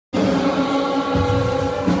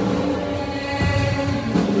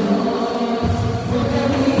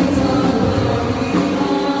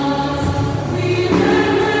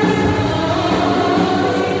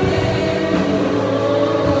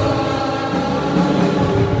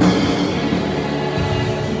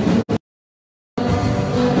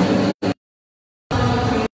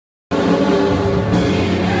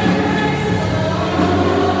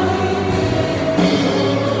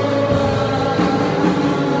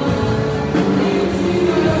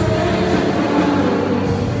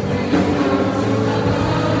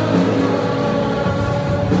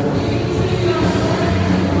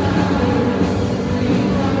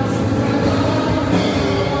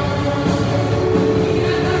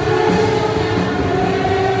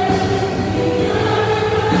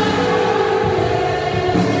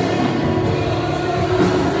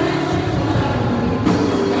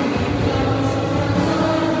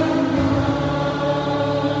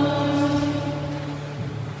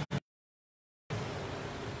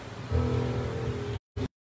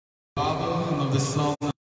Son,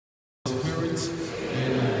 and the Spirit.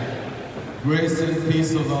 Amen. Grace and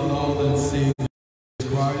peace of our Lord and Savior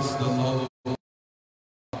Christ, the Lord of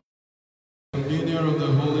God. Communion of the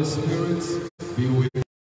Holy Spirit be with you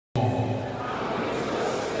all.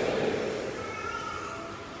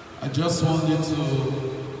 I just want you to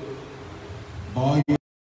bow your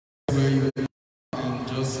heads where you are and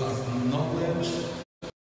just acknowledge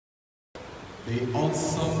the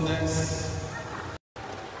awesomeness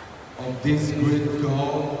of this great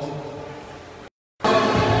God.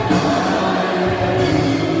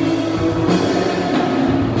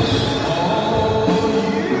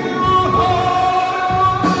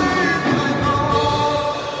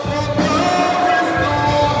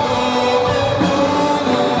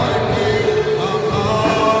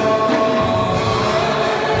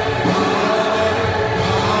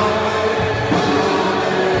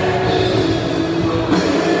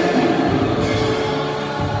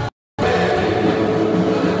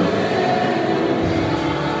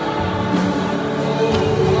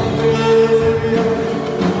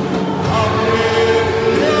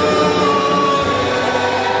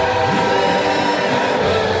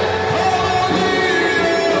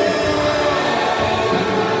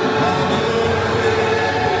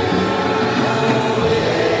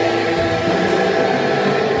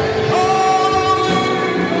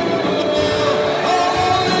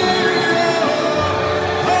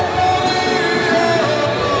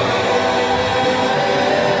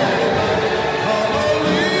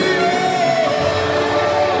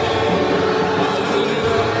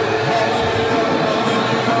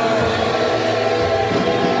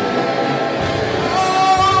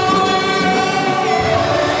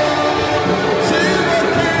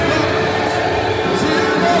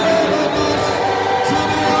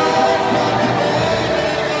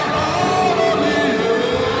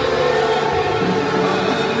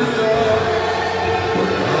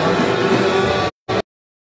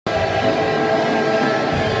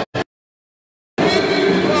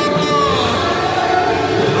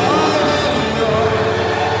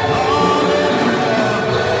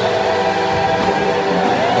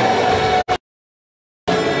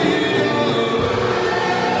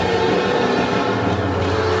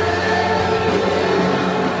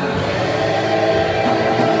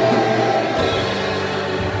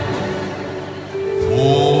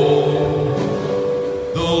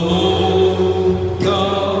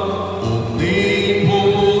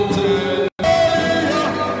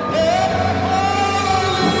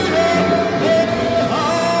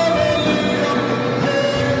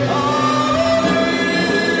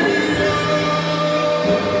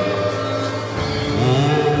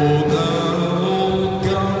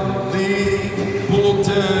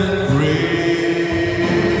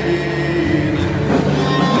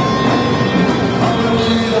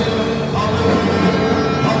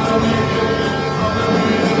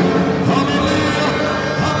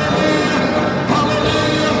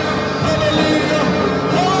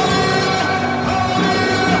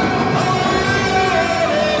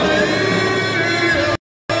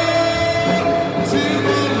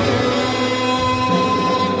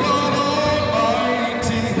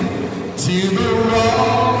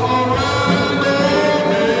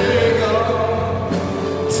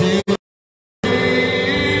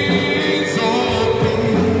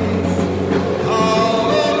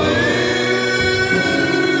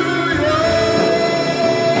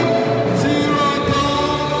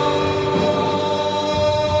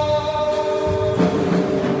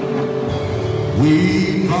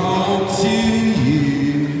 We bow to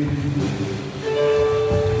you,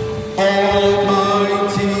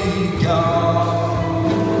 Almighty God.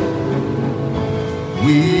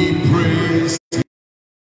 We praise you.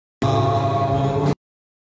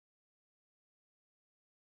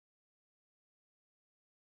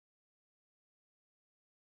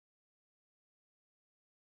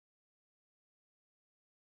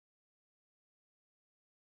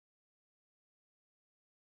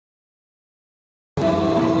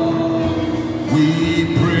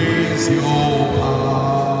 We praise your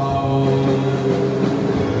power,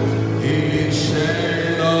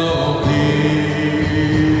 ancient of days.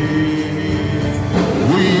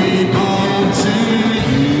 We bow to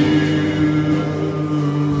you,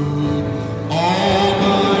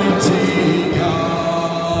 Almighty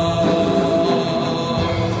God.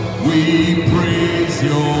 We praise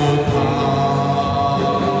your power.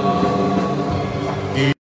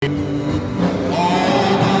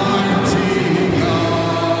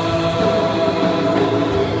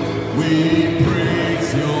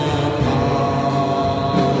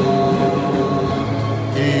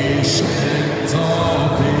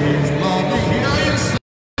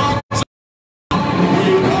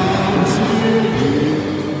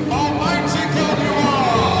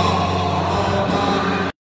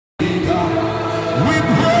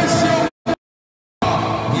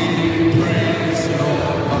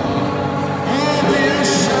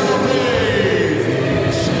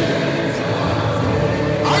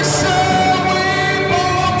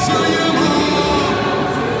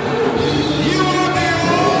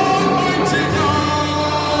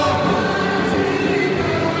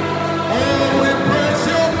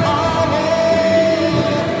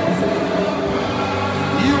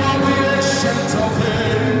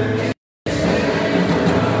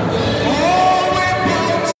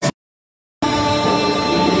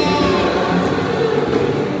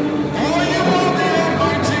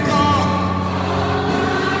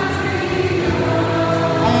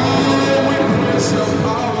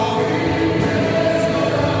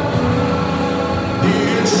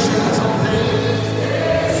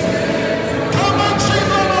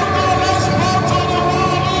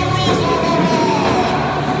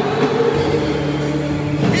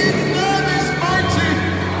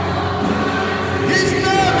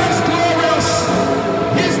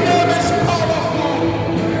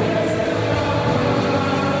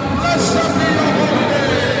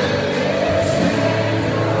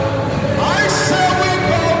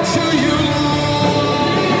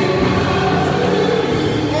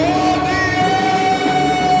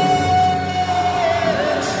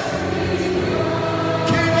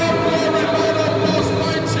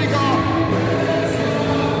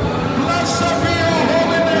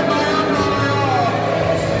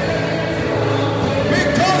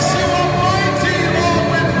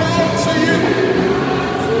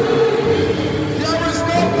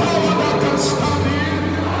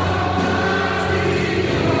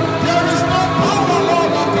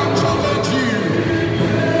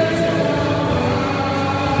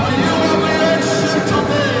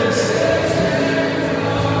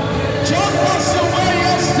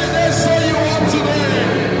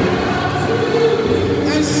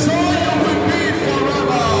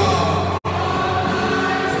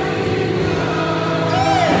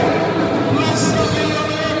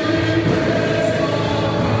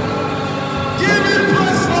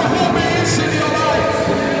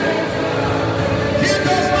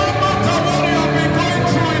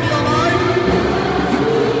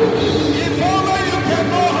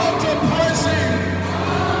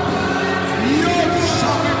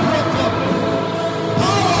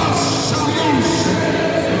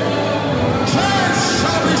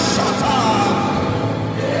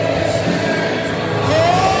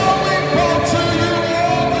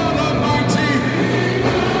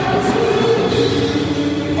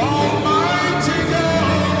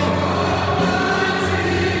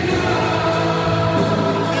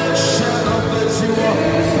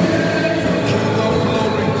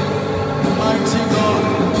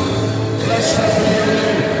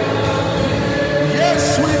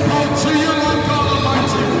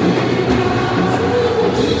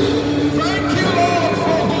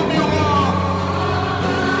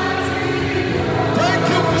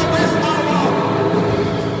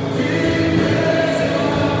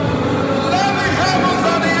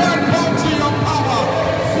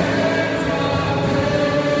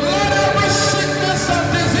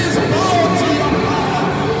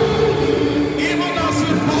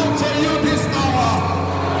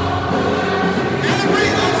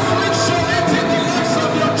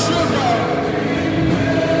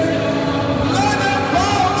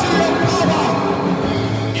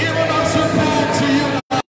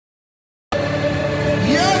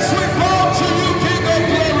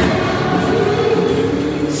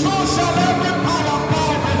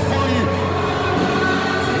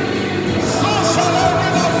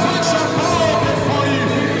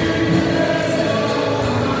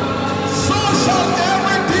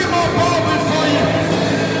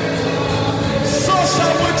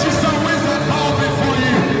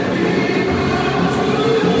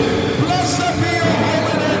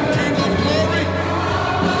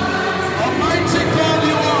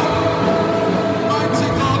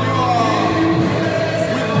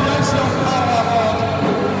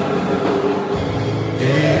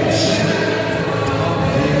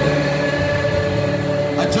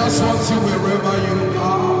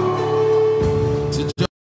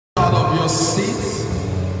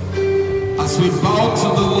 As we bow to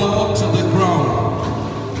the Lord, to the ground,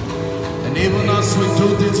 and even as we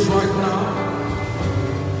do this right now,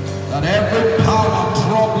 that every power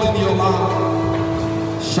troubling your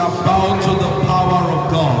life shall bow to the power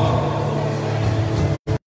of God.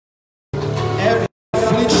 Every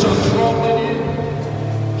affliction troubling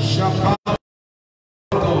you shall bow to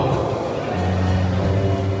God.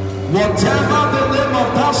 Whatever the name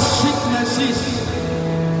of that sickness is,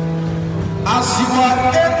 as you are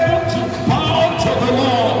able to bow to the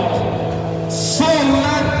Lord, so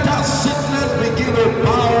let that sickness begin to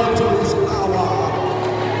bow to his power.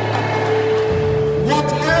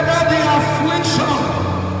 Whatever the affliction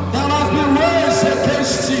that has been raised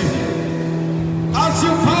against you, as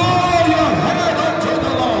you bow your head unto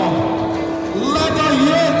the Lord, let the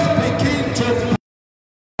yoke begin to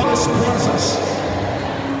bow his presence.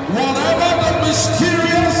 Whatever the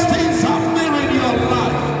mysterious things happening in your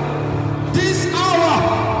life, this hour,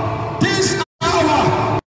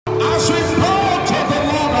 as we bow to the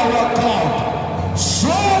Lord our God, so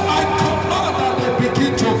I command that they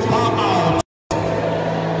begin to bow out.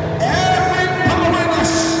 Every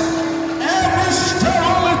barrenness, every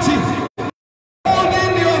sterility,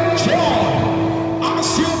 holding your joy, as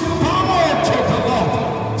you bow to the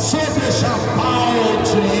Lord, so they shall bow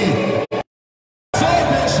to you. So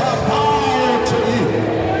they shall bow to you.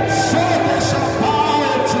 So they shall bow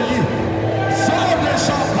to you. So they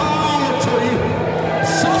shall bow to you.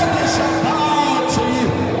 So they shall bow to you.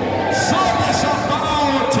 So they shall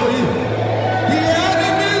bow to you. The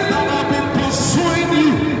enemies that have been pursuing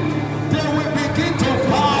you, they will begin to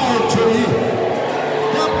bow to you.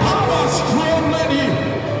 The powers troubling you,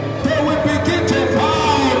 they will begin to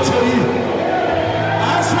bow to you.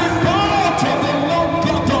 As we bow to the Lord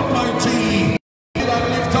God Almighty,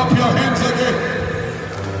 lift up your hands again.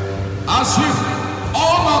 As we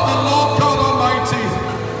honor the Lord God Almighty,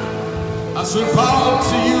 as we bow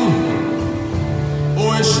to you, O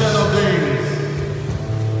Ancient of Days.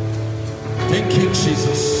 Thank you,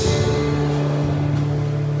 Jesus.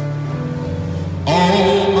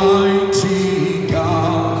 Almighty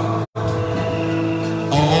God,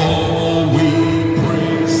 oh, we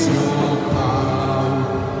praise your power.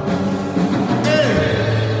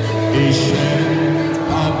 Ancient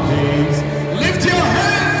of Days, lift your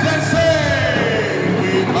hands and say,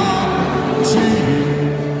 we bow to you.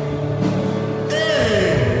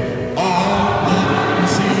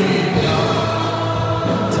 Almighty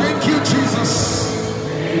God. Thank you, Jesus.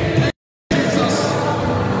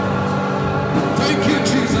 Thank you,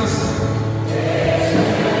 Jesus.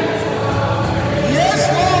 Yes,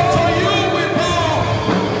 Lord, to you we bow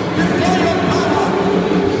before your power.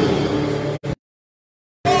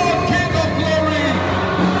 Lord, King of glory,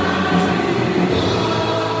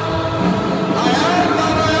 I am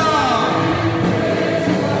that I am.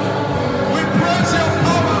 We praise your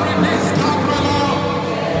power in this gathering, Lord.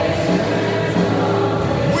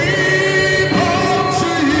 We bow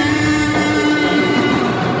to you,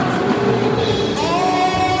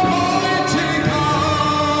 Almighty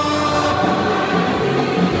God.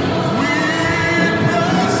 We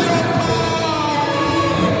praise your power.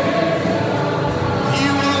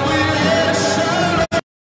 You are the ancient.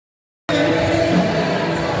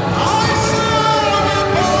 I say we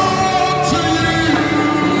bow to you,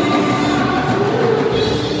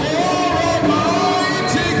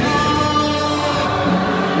 Almighty God.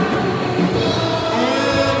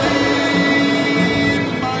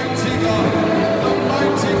 Mighty God, the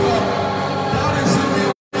mighty God, that is in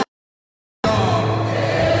your God.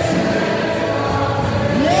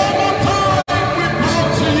 One more time, we bow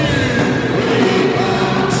to you. We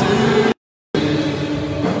bow to you,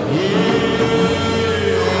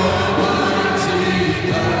 Almighty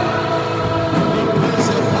God. We praise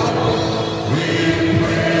your power. We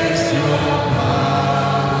praise your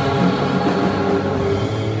power.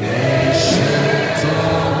 Ancient of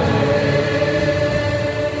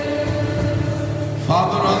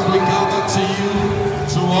Father, as we gather to you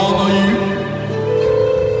to honor you,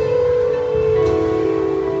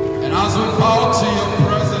 and as we bow to your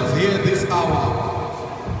presence here this hour,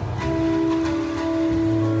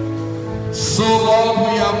 so Lord,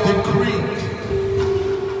 we have decreed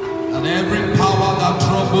that every power that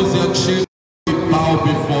troubles your children, we bow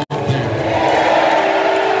before them.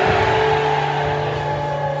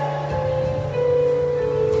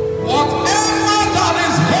 Whatever that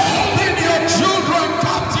is holding your children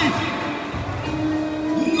captive,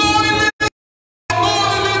 knowingly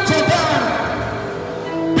to them,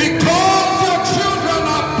 because your children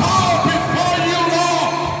are bowed before you,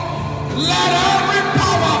 Lord, let every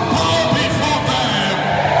power bow before them.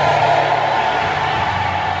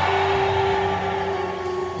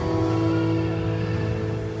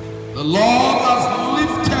 The Lord has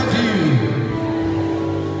lifted you.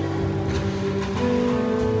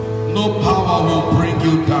 No power will bring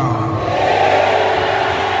you down.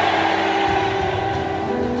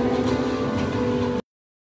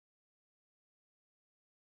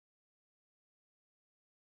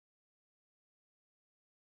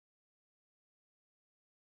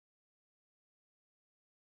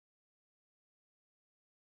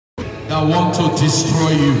 That want to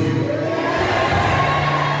destroy you.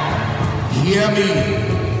 Hear me.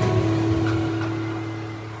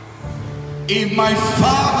 If my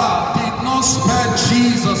Father did not spare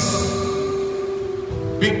Jesus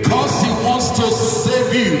because he wants to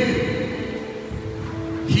save you,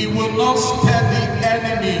 he will not spare the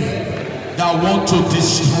enemy that want to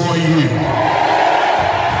destroy you.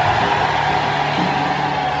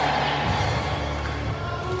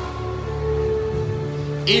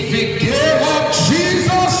 If he gave up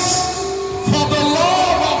Jesus for the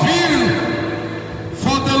love of you,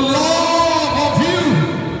 for the love of you,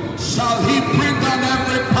 shall he bring down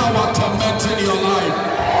every power tormenting your life?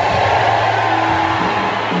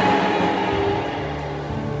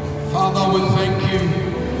 Father, we thank you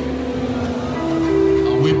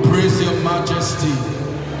and we praise your majesty.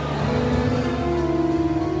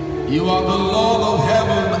 You are the Lord of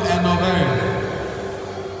heaven and of earth.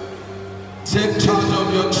 Take charge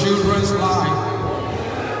of your children's life,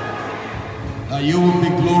 that you will be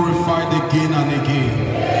glorified again and again.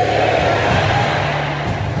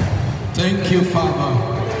 Thank you, Father.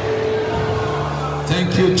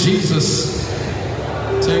 Thank you, Jesus.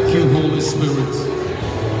 Thank you, Holy Spirit.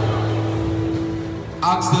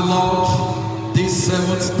 Ask the Lord this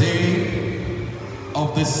 7th day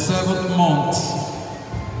of the 7th month.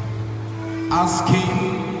 Ask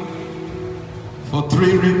him for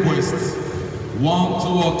 3 requests. 1, 2,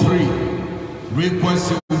 or 3 requests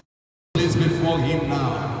you place before him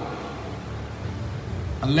now,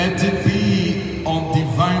 and let it be on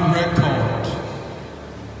divine record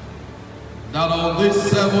that on this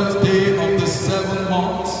 7th day of the 7th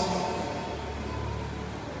month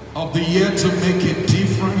of the year to make a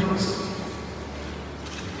difference,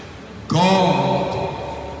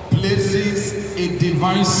 God places a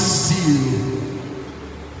divine seal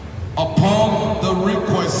upon the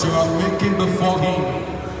request you are making before him.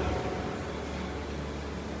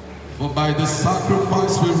 For by the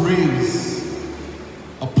sacrifice we raise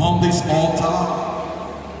upon this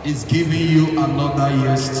altar is giving you another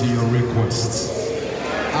yes to your request.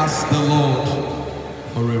 Ask the Lord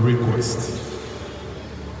for a request.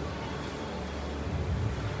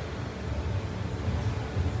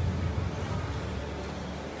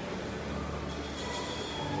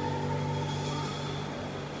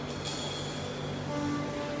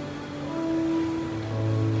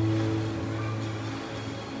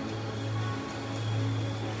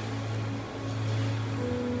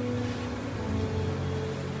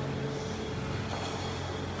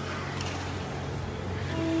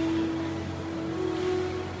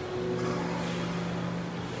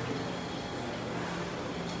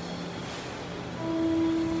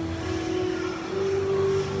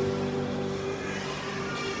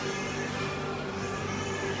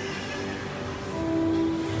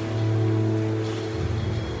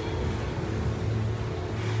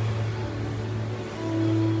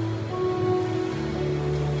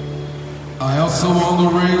 I also want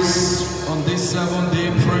to raise on this 7th-day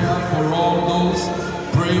prayer for all those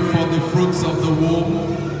praying for the fruits of the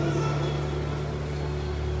womb,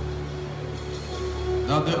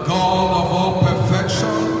 that the God of all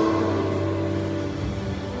perfection,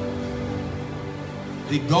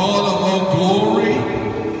 the God of all glory,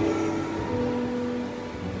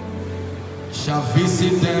 shall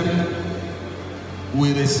visit them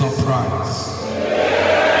with a surprise.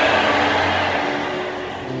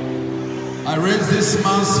 I raise this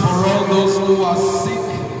mass for all those who are sick.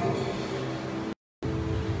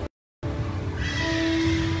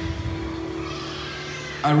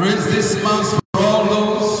 I raise this mass for all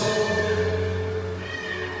those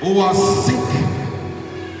who are sick,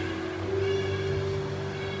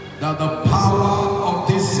 that the power of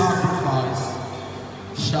this sacrifice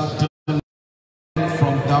shall deliver them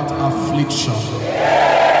from that affliction.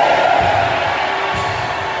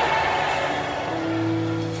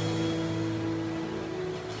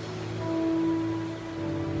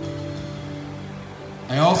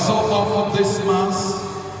 I also offer this mass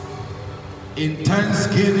in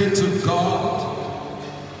thanksgiving to God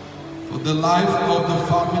for the life of the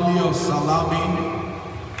family of Salami,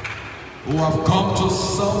 who have come to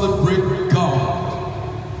celebrate God,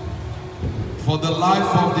 for the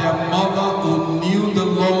life of their mother who knew the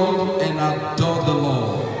Lord and adored the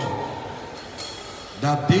Lord.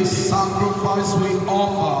 that this sacrifice we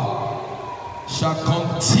offer shall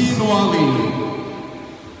continually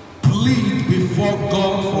plead before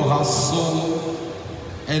God for her soul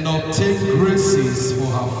and obtain graces for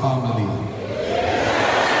her family.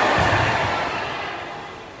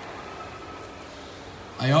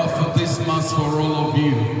 I offer this mass for all of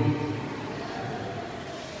you.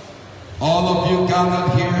 All of you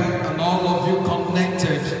gathered here and all of you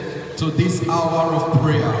connected to this hour of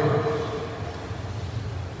prayer.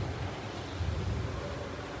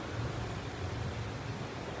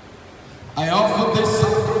 I offer this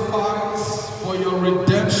sacrifice for your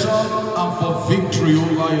redemption and for victory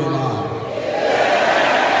over your life.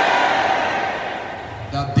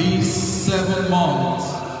 That these 7 months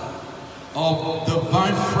of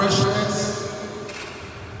divine freshness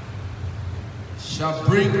shall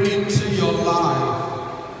bring into your life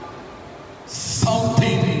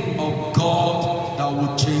something of God that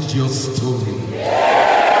will change your story.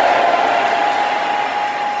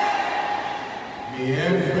 May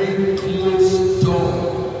every closed door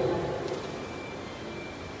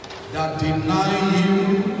that deny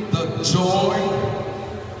you the joy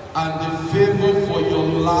and the favor for your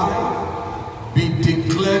life be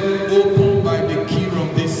declared open by the key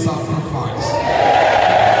of this sacrifice.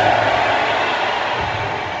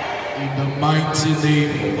 In the mighty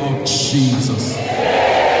name of Jesus.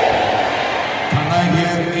 Can I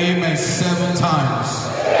hear amen 7 times?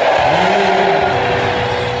 Amen.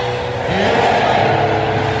 Amen.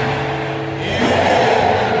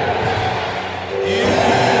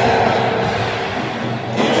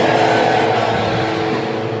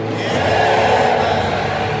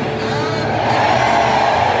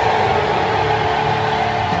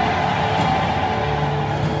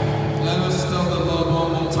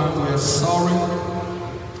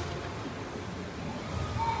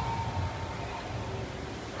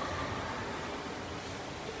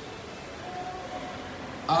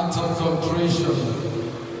 Out of contrition,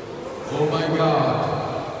 oh my God,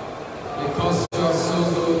 because you are so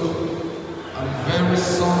good, I'm very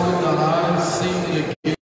sorry that I have sinned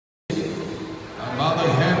again, and by the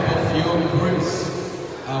help of your grace,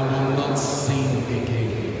 I will not sin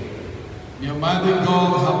again. May Almighty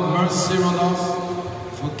God have mercy on us,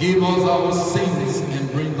 forgive us our sins, and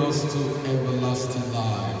bring us to everlasting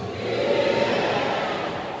life.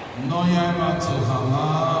 Noyama to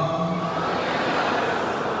Hama.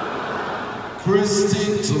 Christy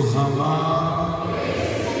to Hama,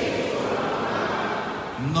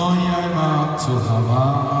 Noyama to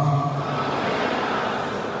Hama.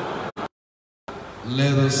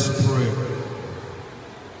 Let us pray.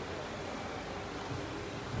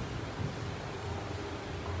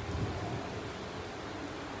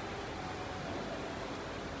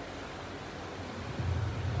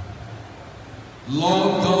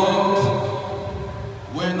 Lord God,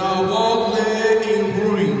 when our world lay in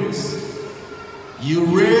ruins, you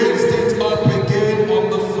raised it up again on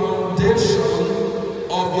the foundation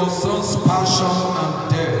of your Son's passion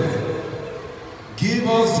and death. Give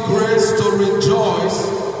us grace to rejoice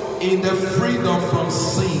in the freedom from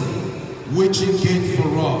sin which He gained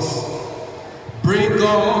for us. Bring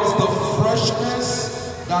us the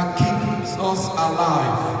freshness that keeps us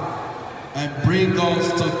alive and bring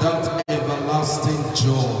us to that everlasting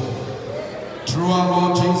joy. Through our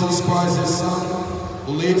Lord Jesus Christ, His Son,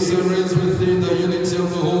 who lives and reigns within the unity of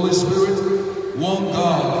the Holy Spirit, one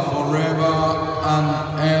God, forever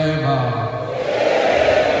and ever.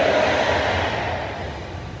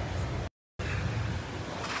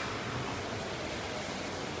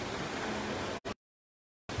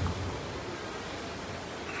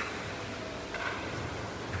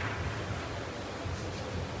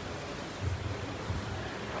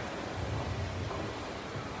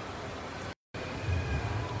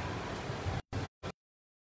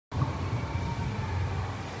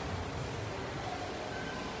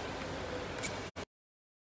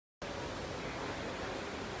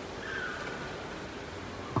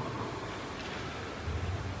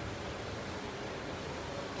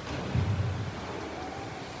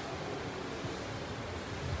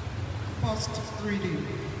 First reading.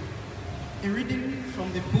 A reading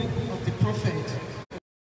from the book of the prophet.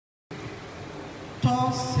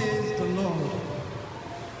 Thus says the Lord,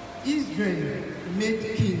 Israel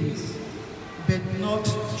made kings, but not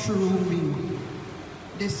through me.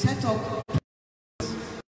 They set up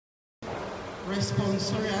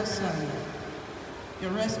responsorial sign.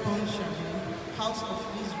 Your response shall be, House of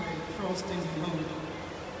Israel, trust in the Lord.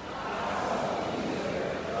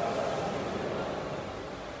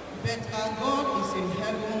 But our God is in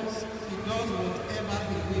heavens, He does whatever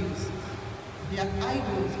He wills. Their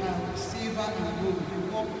idols are silver and gold, the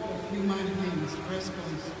work of human hands.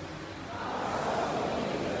 Response.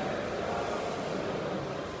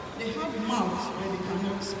 They have mouths but they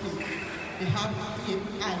cannot speak. They have eyes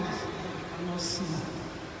but they cannot see.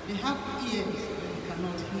 They have ears but they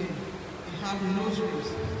cannot hear. They have nostrils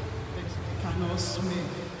but they cannot smell.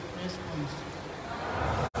 Response.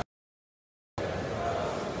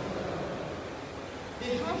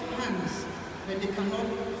 They have hands but they cannot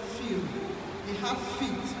feel. They have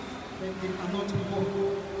feet but they cannot walk.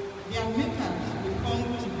 Their makers will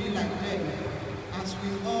come to be like them as we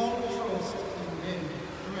all trust in them.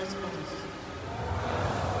 Response.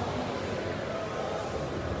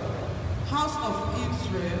 House of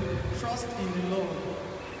Israel, trust in the Lord.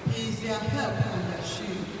 He is their help and their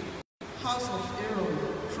shield. House of Aaron,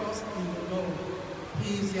 trust in the Lord.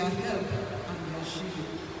 He is their help and their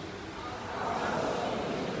shield.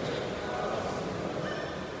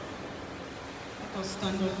 Let us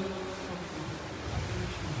stand up for the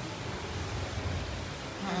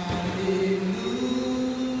Hallelujah.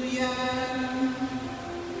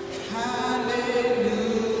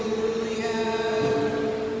 Hallelujah.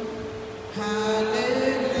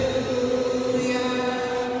 Hallelujah.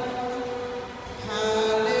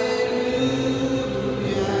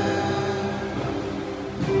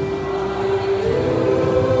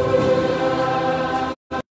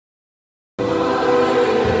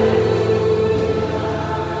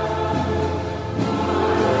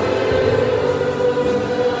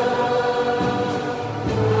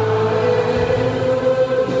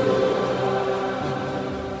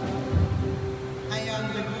 I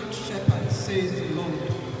am the good shepherd, says the Lord.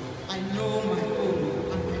 I know my own,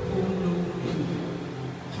 and my own know me.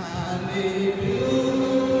 Hallelujah.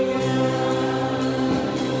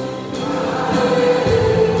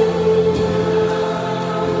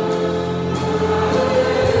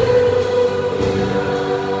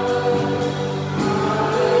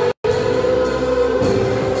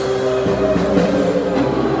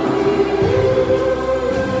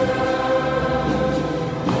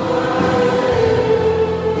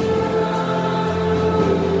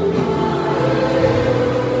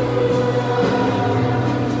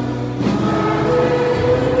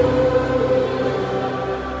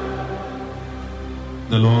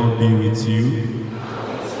 The Lord be with you.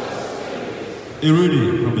 A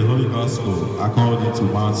reading from the Holy Gospel according to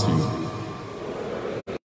Matthew.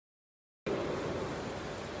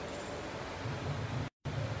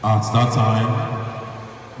 At that time,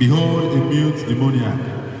 behold, a mute demoniac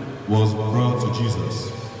was brought to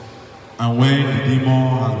Jesus. And when the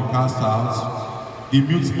demon had been cast out, the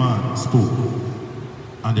mute man spoke,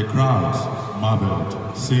 and the crowd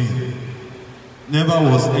marveled, saying, Never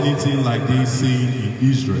was anything like this seen in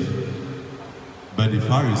Israel. But the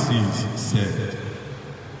Pharisees said,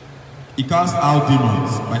 He cast out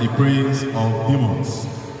demons by the prince of demons.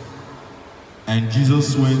 And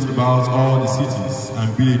Jesus went about all the cities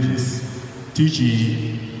and villages,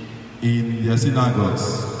 teaching in their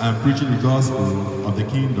synagogues and preaching the gospel of the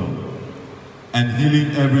kingdom, and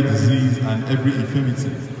healing every disease and every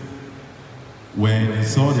infirmity. When he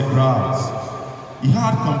saw the crowds, he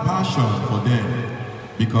had compassion for them,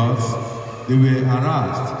 because they were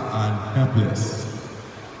harassed and helpless.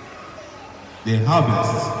 The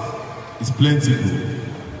harvest is plentiful,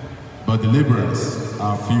 but the laborers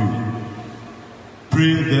are few.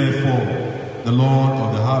 Pray therefore the Lord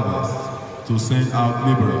of the harvest to send out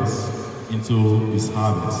laborers into his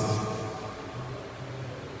harvest.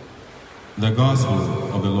 The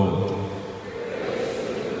Gospel of the Lord.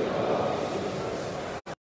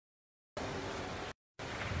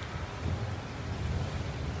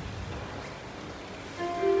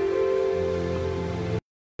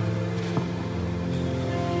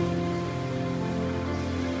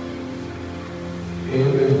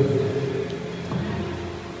 Amen.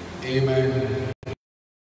 Amen.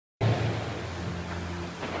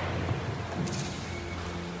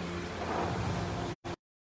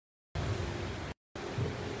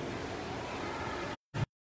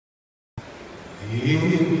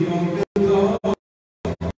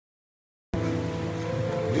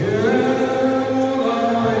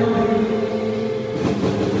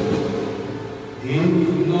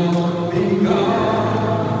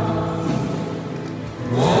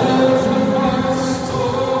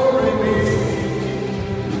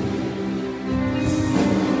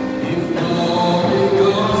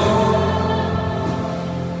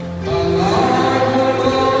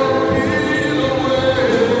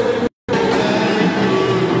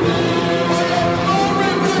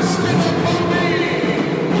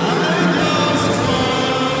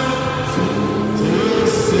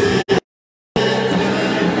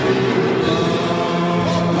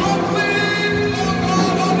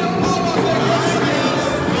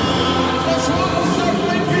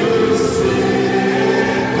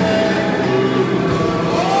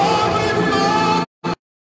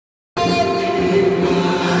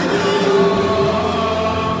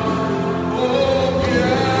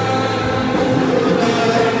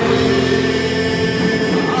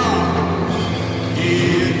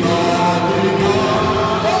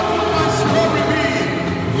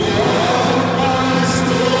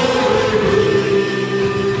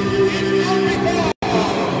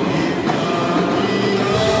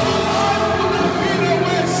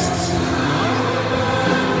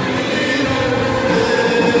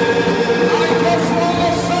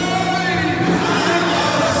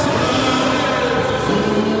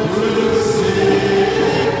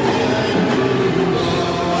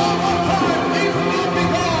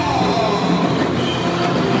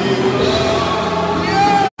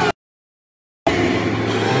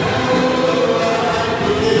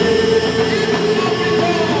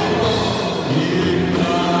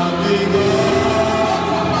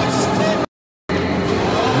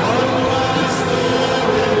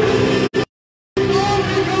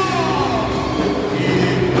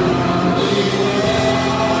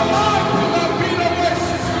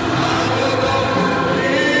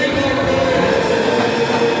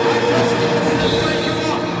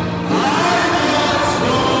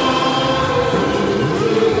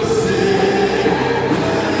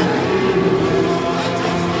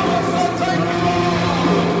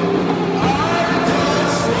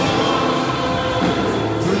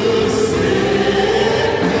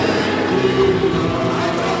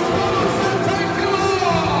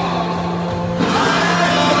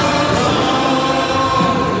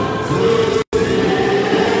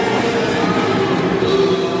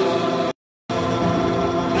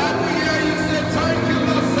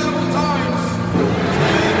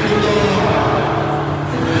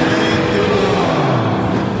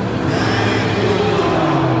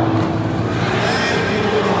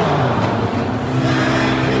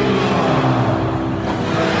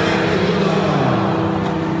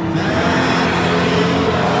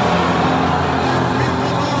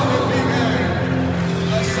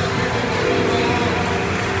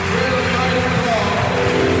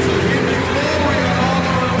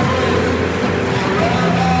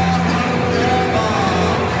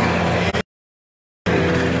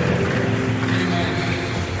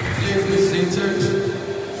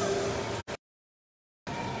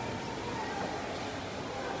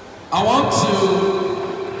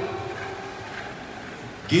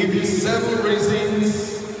 give you 7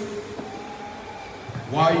 reasons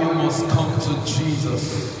why you must come to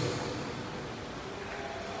Jesus.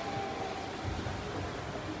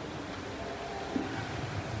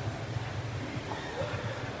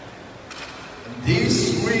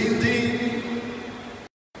 This reading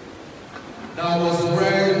that was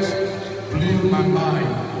read blew my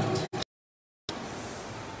mind.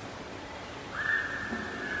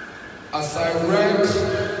 As I read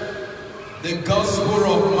the Gospel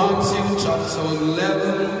of Matthew chapter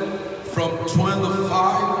 11 from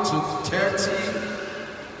 25 to 30,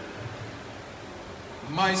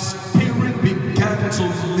 my spirit began to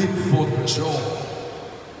leap for joy.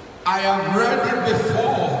 I have read it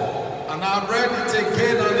before, and I've read it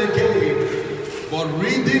again and again, but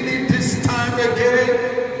reading it this time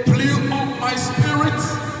again blew up my spirit.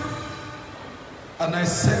 And I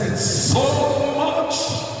said, so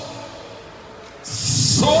much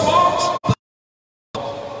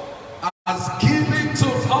has given to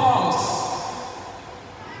us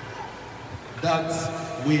that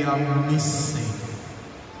we are missing.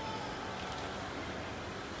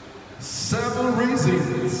 7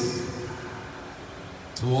 reasons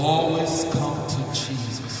to always come to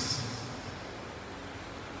Jesus.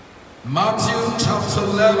 Matthew chapter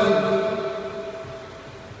 11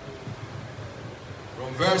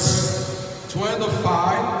 from verse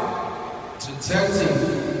 25 to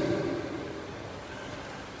 30.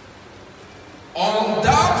 On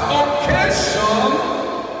that occasion,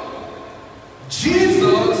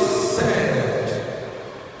 Jesus said,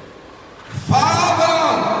 Father,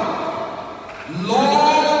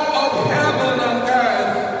 Lord of heaven and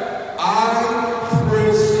earth, I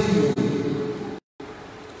praise you.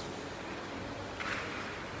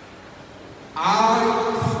 I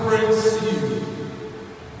praise you.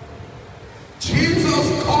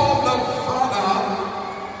 Jesus called the Father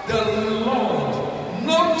the Lord,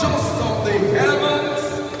 not just of the heavens,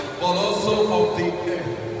 but also of the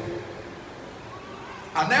earth.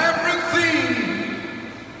 And everything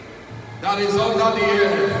that is under the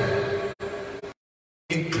earth,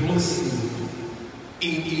 inclusive,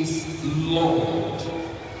 it is Lord.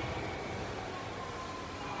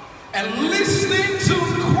 And listening to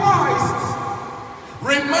Christ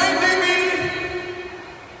reminding me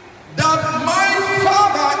that my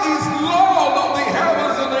Father is Lord of the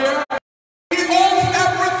heavens and the earth. He owns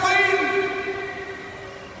everything.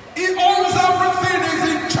 He owns everything. He's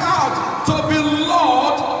in charge. To be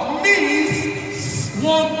Lord means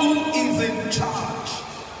one who is in charge,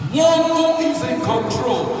 one who is in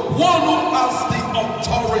control, one who has the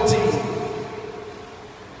authority.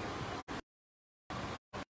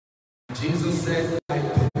 Jesus said, I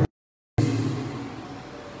praise you.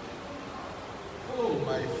 Oh,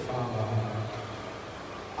 my Father,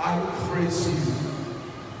 I praise you.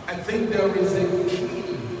 I think there is a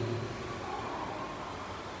key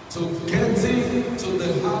to getting to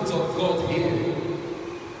the heart of God here.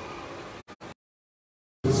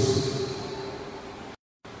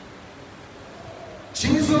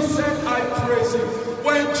 Jesus said, I praise you.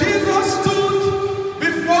 When Jesus stood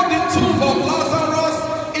before the tomb of Lazarus,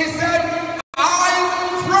 he said, I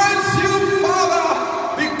praise you, Father,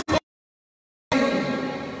 because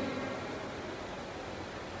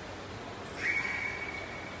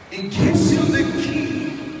it gives you the key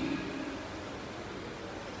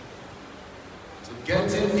to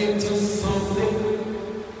getting into something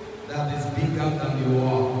that is bigger than you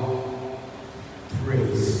are.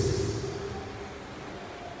 Praise.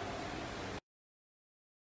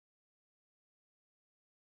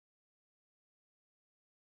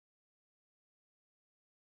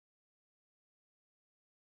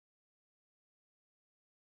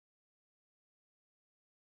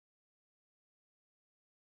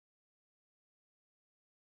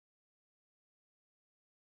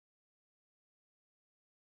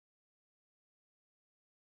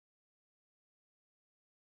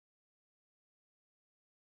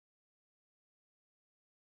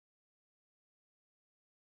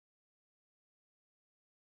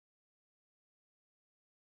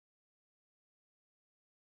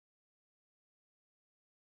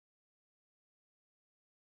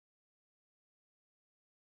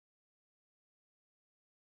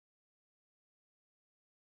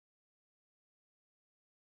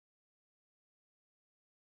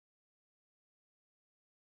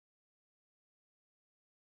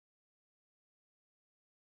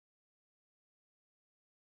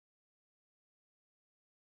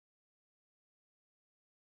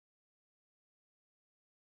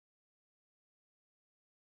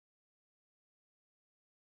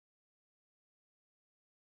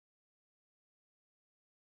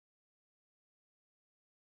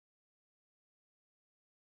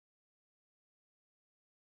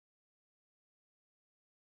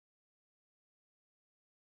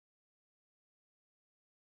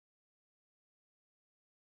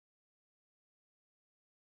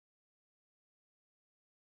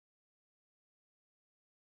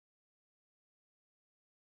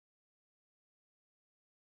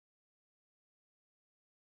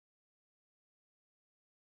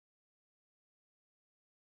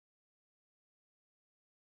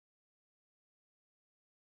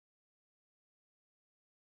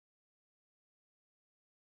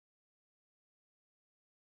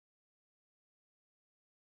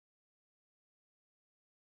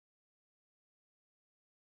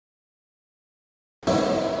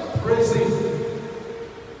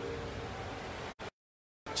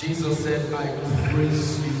 Jesus said, I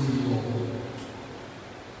praise you, Lord.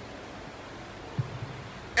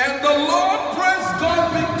 And the Lord praised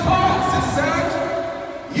God because he said,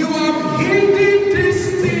 you have hidden these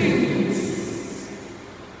things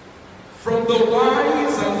from the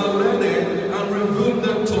wise and the learned and revealed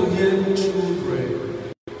them to young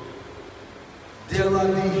children. There are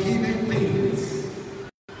the hidden things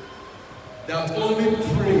that only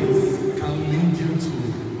praise can lead you to.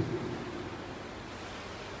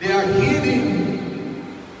 They are hidden.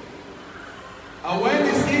 And when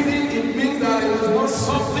it's hidden, it means that it is not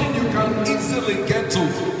something you can easily get to.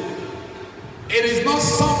 It is not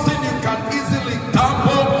something you can easily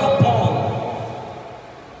dabble upon.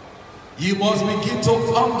 You must begin to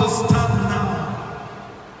understand now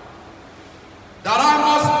that I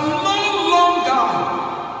must no longer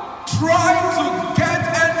try to get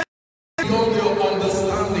anything beyond your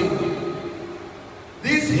understanding.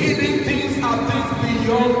 These hidden things are things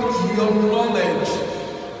beyond your knowledge.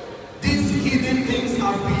 These hidden things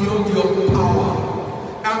are beyond your power.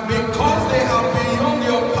 And because they are beyond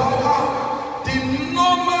your power, the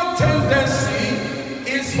normal tendency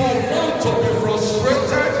is for one to be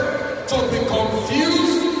frustrated, to be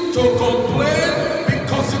confused, to complain,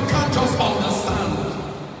 because you can't just understand.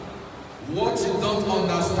 What you don't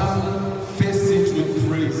understand, face it with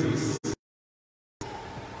praises.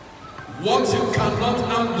 What you cannot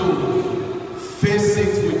handle, face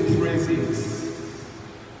it with praises.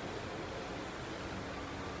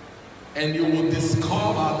 And you will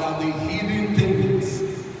discover that the hidden things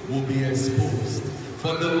will be exposed.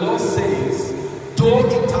 For the Lord says, though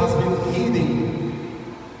it has been hidden,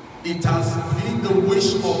 it has been the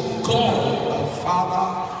wish of God, the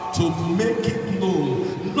Father, to make it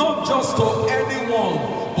known, not just to anyone,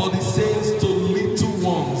 but it says to little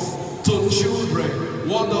ones, to children.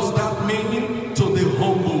 What does that mean? To the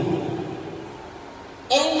humble.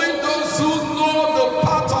 Only those who know the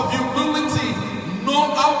path of humility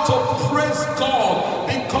know how to praise God,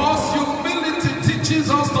 because humility teaches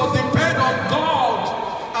us to depend on God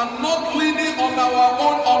and not leaning on our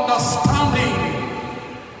own understanding.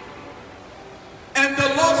 And the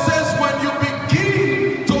Lord says, when you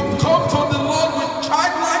begin to come to the Lord with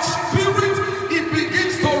childlike spirit, He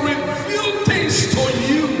begins to reveal things to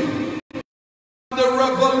you. The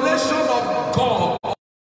revelation of God.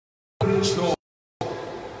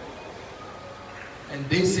 And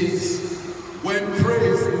this is when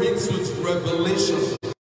praise meets with revelation,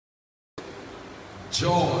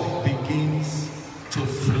 joy begins to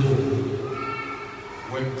flow.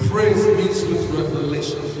 When praise meets with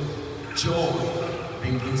revelation, joy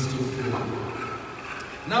begins to flow.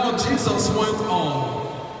 Now Jesus went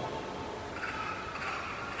on.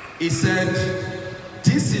 He said,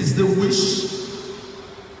 this is the wish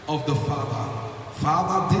of the Father.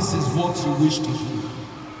 Father, this is what you wish to do.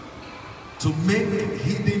 To make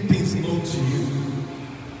hidden things known to you.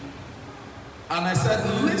 And I said,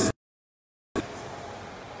 listen,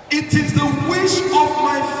 it is the wish of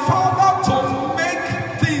my Father to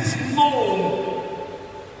make things known.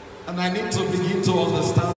 And I need to begin to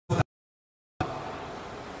understand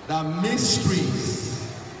that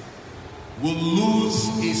mysteries will lose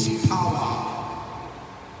its power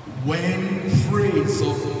when praise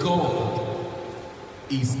of God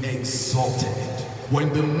is exalted.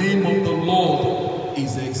 When the name of the Lord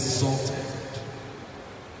is exalted.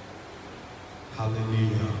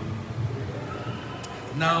 Hallelujah.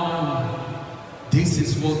 Now, this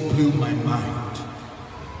is what blew my mind.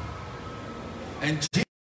 And Jesus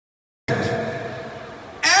said,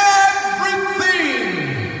 everything.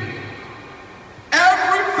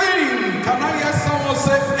 Can I hear someone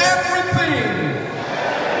say everything?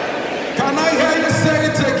 Can I hear you say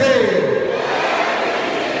it again?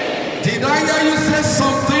 Did I hear you say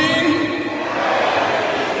something?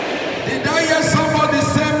 Did I hear somebody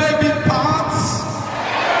say maybe parts?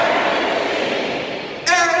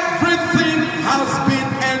 Everything has been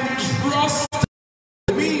entrusted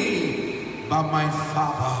to me by my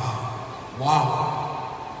Father. Wow.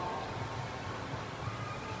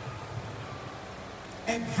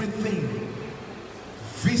 Everything,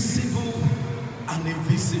 visible and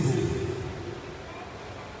invisible.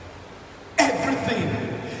 Everything.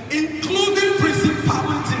 Including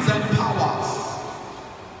principalities and powers,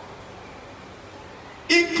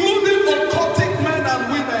 including occultic men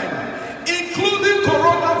and women, including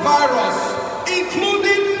coronavirus,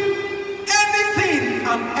 including anything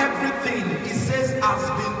and everything, it says, has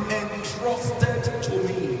been entrusted to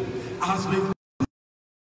me, has been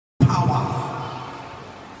power.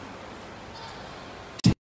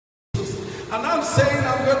 And I'm saying,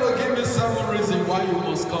 I'm going to give you 7 reasons why you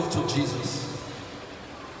must come to Jesus.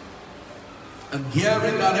 and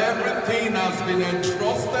hearing that everything has been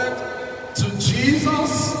entrusted to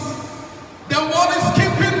Jesus, then what is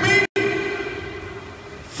keeping me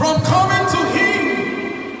from coming to Him?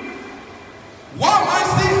 Why am I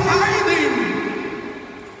still hiding?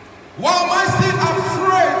 Why am I still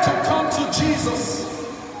afraid to come to Jesus?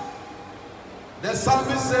 The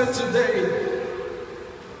psalmist said today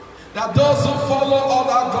that those who follow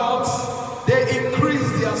other gods, they increase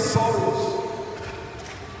their sorrows.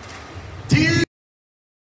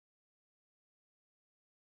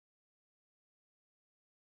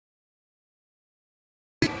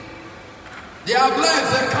 They have legs,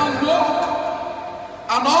 they can't walk,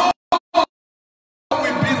 and all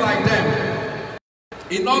will be like them.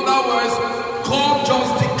 In other words, God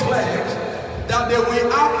just declared that they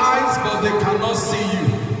will have eyes but they cannot see you.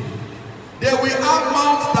 They will have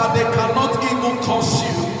mouths that they cannot even curse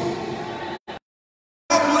you.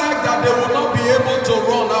 They have legs that they will not be able to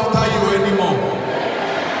run after you anymore.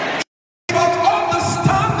 But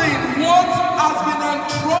understanding what has been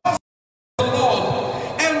entrusted to the Lord,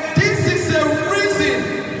 and this is a reason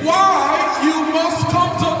why you must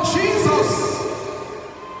come to Jesus.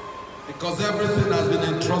 Because everything has been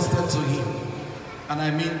entrusted to Him. And I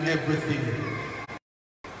mean everything.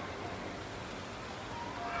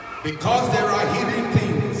 Because there are hidden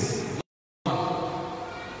things.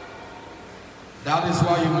 That is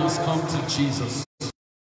why you must come to Jesus.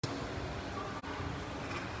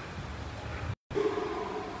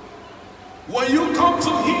 When you come to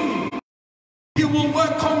Him, He will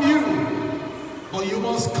welcome you. But you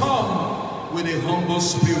must come with a humble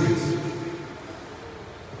spirit.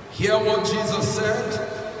 Hear what Jesus said.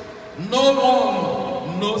 No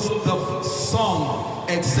one knows the Son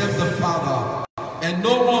except the Father. And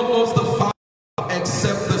no one knows the Father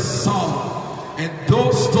except the Son. And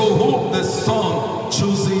those to whom the Son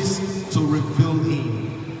chooses to reveal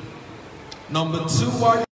Him. Number two,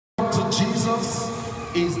 why you come to Jesus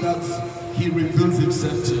is that He reveals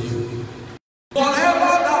Himself to you. Whatever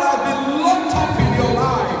that has been locked up in your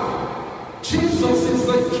life, Jesus is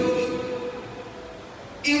the key.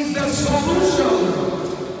 Is the solution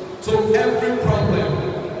to every problem.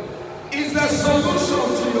 Is the solution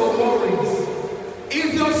to your worries.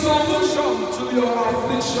 Is the solution to your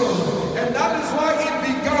affliction. And that is why He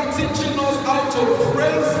began teaching us how to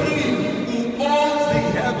praise Him who owns the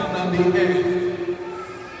heaven and the earth.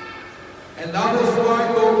 And that is why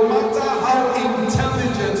no matter how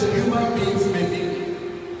intelligent human beings may be,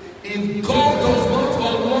 if God does not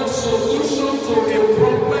unlock solution to a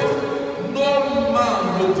problem, no man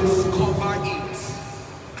will discover it.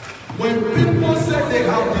 When people say they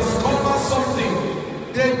have discovered something,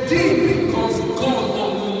 they did because God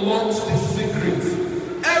unlocks the secret.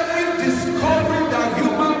 Every discovery that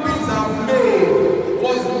human beings have made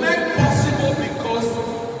was made possible because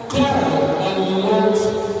God unlocked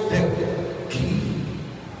the key.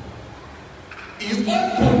 He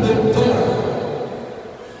opened the door.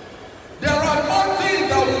 There are more things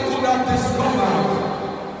that we could have discovered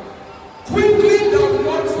quickly than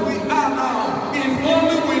what we are now. If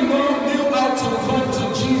only we knew how to come to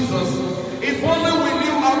Jesus. If only we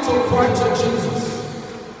knew how to cry to Jesus.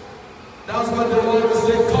 That's what the Lord will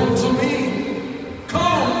say, come to me.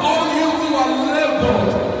 Come, all you who are labored,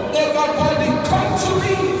 overburdened, come to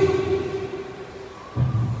me.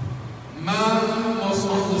 Man must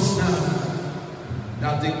understand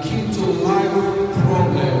that the key to life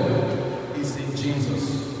problem is in Jesus.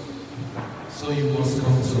 So you must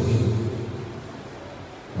come to Him.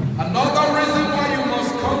 Another reason why you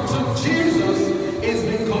must come to Jesus is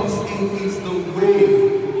because He is the way.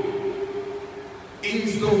 He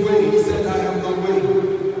is the way. He said, I am the way.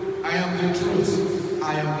 I am the truth.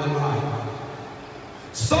 I am the life.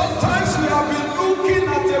 Sometimes we have been looking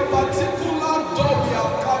at a particular door we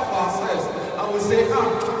have carved for ourselves and we say,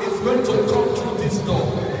 it's going to come through this door.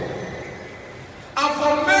 And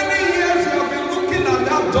for many years we have been looking at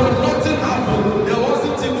that door, nothing happened. There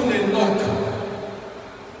wasn't even a knock.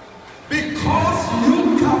 Because you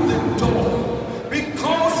carved the door,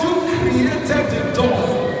 because you created the door,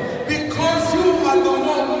 because you are the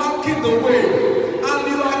one marking the way, and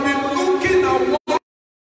you have been looking at what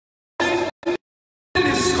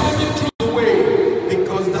is coming through the way,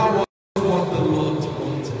 because that was what the Lord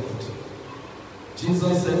wanted.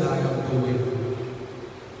 Jesus said, I am the way.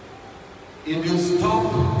 If you stop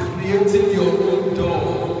creating your own door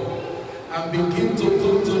and begin to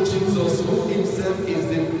come to Jesus, who Himself is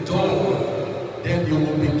the door, then you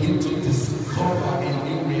will begin to discover a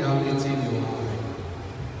new reality in your life.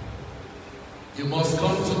 You must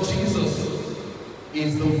come to Jesus.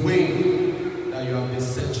 Is the way that you have been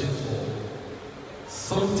searching for.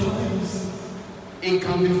 Sometimes it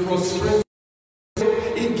can be frustrating.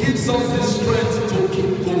 gives us the strength to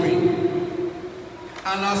keep going.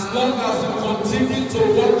 And as long as you continue to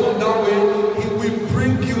walk on that way, He will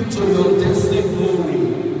bring you to your destined glory.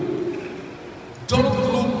 Don't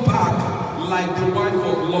look back like the wife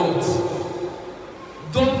of Lot.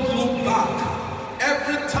 Don't look back.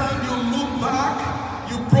 Every time you look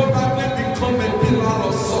back, you probably become a pillar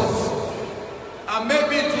of salt. And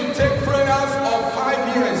maybe it will take prayers of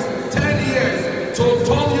 5 years, 10 years to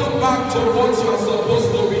turn you back to what you are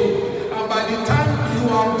supposed to be. And by the time you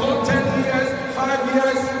have gone 10 years, 5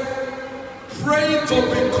 years, praying to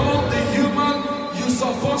become the human you're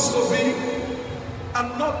supposed to be, and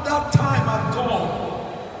not that time had gone.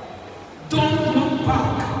 Don't look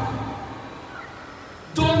back.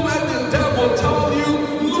 Don't let the devil tell you,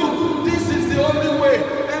 look, this is the only way.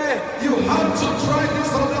 Hey, you have to try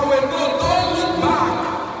this other way. No, don't look back.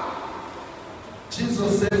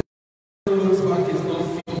 Jesus said, looks back is not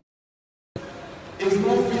fit. It's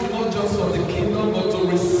not fit not just for the kingdom, but to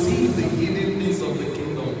receive the hidden things of the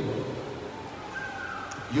kingdom.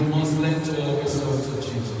 You must learn to always come to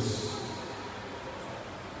Jesus.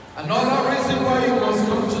 Another reason why you must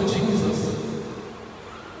come to Jesus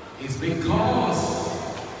is because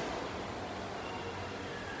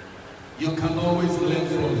you can always learn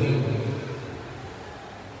from Him.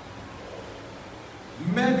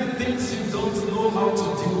 Many things you don't know how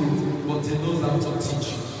to deal with, but He knows how to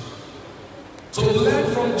teach you. To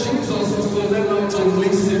learn from Jesus is to learn how to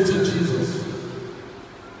listen to Jesus.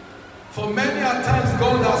 For many a times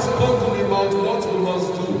God has spoken about what we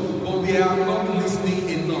must do, but we are not listening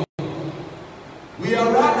enough. We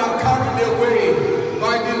are rather carried away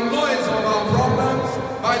by the noise of our problems,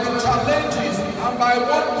 by the challenges, and by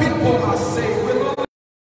what people are saying.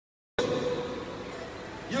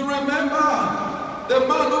 You remember the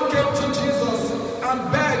man who came to Jesus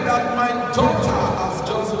and begged that my daughter has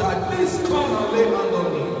just died. Please come and lay hand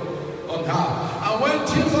on her. And when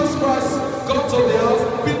Jesus Christ got to the house,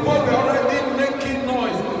 people were already making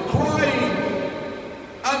noise, crying.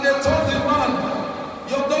 And they told the man,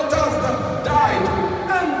 your daughter has died.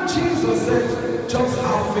 And Jesus said, just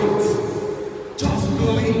have faith. Just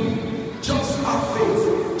believe. Just have faith.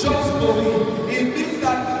 Just believe. It means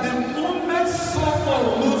that the moment someone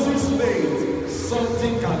loses faith,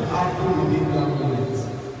 something can happen within that moment.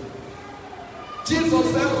 Jesus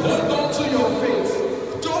said, hold on to your faith.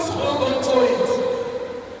 Just hold on to it.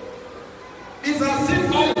 It's as if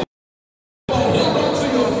hold on to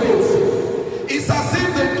your faith. It's as if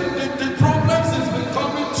the problems is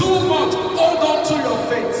becoming too much. Hold on to your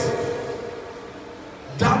faith.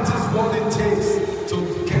 That is what it takes to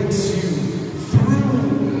get you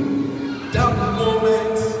through that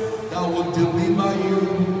moment that will deliver you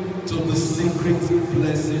to the secret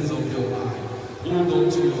blessings of your life. Hold on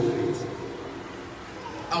to your faith.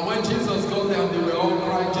 And when Jesus got there, they were all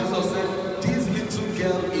crying. Jesus said, this little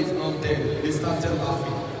girl is not dead. They started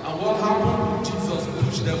laughing. And what happened? Jesus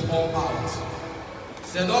pushed them all out. He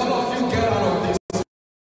said, all of you get out of this.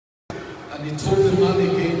 And he told the man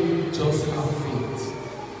again, just have faith.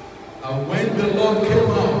 And when the Lord came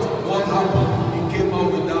out, what happened? He came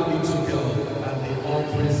out with that little girl. And they all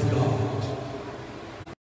praised God.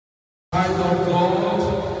 Child of God,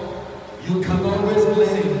 you can always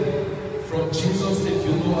learn from Jesus if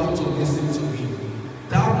you know how to listen to Him.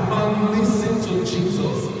 That man listened to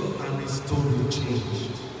Jesus and his story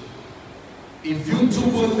changed. If you too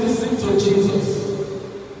will listen to Jesus,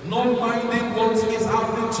 not minding what is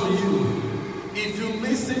happening to you, if you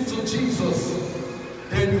listen to Jesus,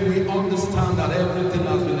 then you will understand that everything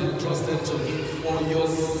has been entrusted to Him for your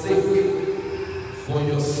sake. For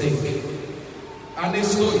your sake. And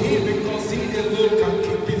it's to Him because He alone can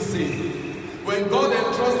keep it safe. When God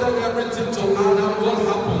entrusted everything to Adam, what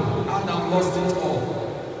happened? Adam lost it all.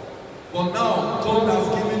 But now, God has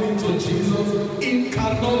given it to Jesus. He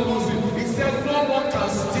cannot lose it. He said, no one can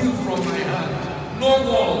steal from my hand. No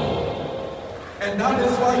one. And that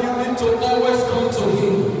is why you need to always come to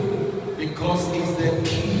Him. Because He's the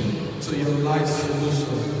key to your life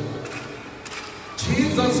solution.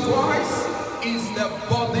 Jesus Christ is the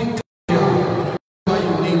body carrier. Why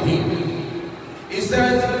you need Him. He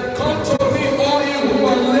said, come to me, all you who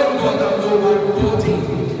are labored and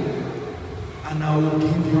overburdened, and I will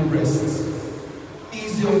give you rest.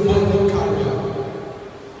 He's your body carrier.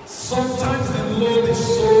 Sometimes the load is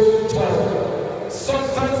so tall.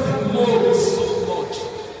 Sometimes the load is so much.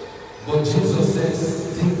 But Jesus says,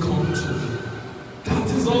 still come to me. That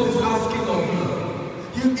is all He's asking of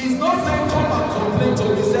you. He's not saying, come and complain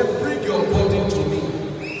to me. He said, bring your body to me.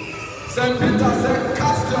 St. Peter said,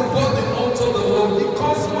 cast your body unto the Lord.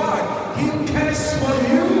 Because why? He cares for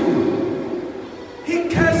you. He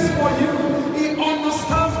cares for you. He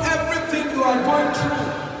understands everything.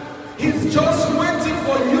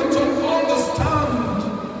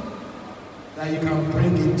 that you can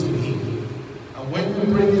bring it to him. And when you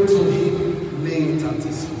bring it to him, lay it at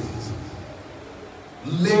his feet.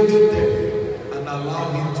 Lay it there and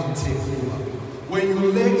allow him to take over. When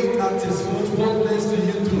you lay it at his feet, what next do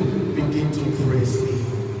you do? Begin to praise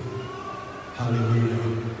him. Hallelujah.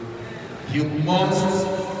 You must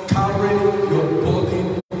carry your body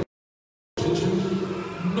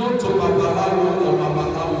not to Babalawo or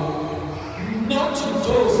Babalawo, not to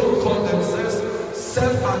those who call themselves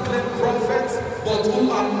self-acclaimed prophets, but who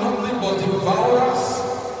are nothing but devourers.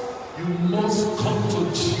 You must come to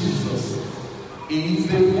Jesus. He is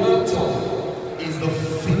the author, he is the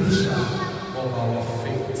finisher of our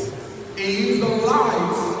faith. He is the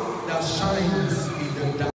light that shines in the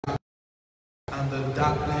dark, and the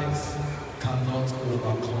darkness cannot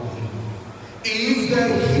overcome him. He is the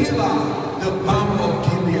healer, the balm of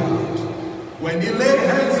Gilead. When he lay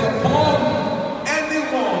hands upon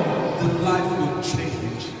anyone, the life will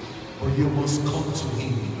change. But you must come to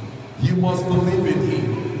him. You must believe in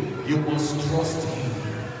him. You must trust him.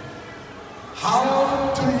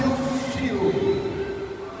 How do you feel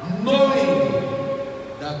knowing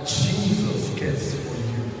that Jesus cares for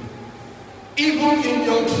you? Even in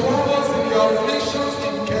your troubles, in your afflictions, he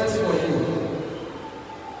cares for you.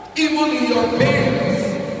 Even in your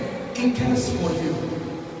pains, he cares for you.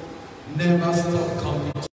 Never stop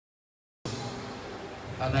coming to him.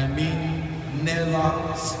 And I mean,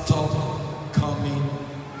 never stop coming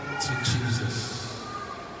to Jesus.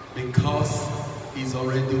 Because he's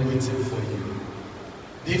already waiting for you.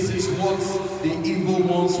 This is what the evil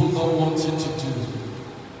ones will not want you to do.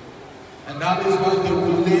 And that is why they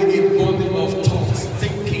will lay a burden of thoughts,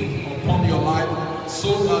 thinking upon your life,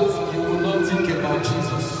 so that you will not think about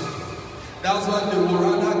Jesus. That's why they will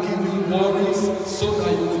rather give you worries, so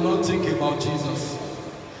that you will not think about Jesus.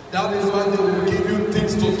 That is why they will give you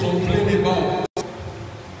things to complain about.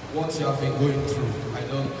 What you have been going through.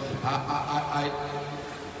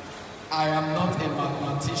 I am not a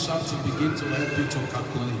mathematician to begin to help you to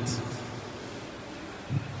calculate.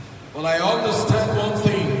 But I understand one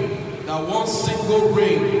thing, that one single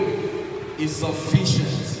rain is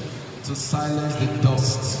sufficient to silence the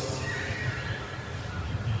dust.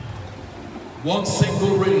 One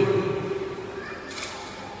single rain.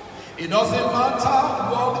 It doesn't matter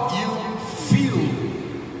what you feel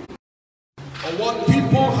or what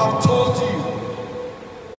people have told you.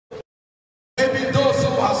 Maybe those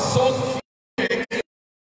who are so fear,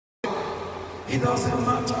 it doesn't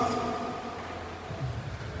matter.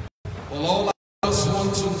 Well, all I just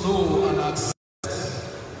want to know and accept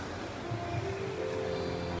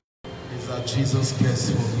is that Jesus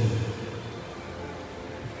cares for me.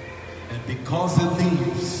 And because he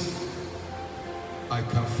lives, I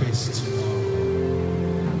can face tomorrow.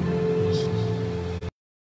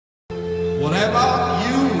 Whatever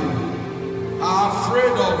you are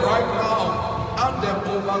afraid of right now, hand them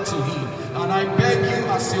over to him. And I beg you,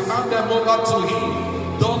 as you hand them over to him,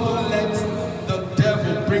 don't let the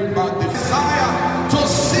devil bring back the desire to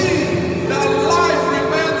see that life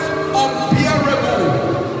remains unbearable,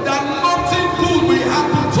 that nothing good will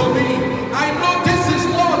happen to me. I know this is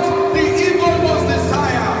what the evil one's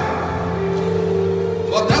desire,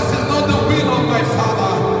 but that is not the will of my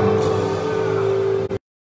Father.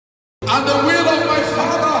 And the will of my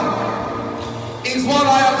Father is what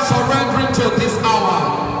I am surrendering to this hour.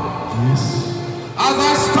 Yes. As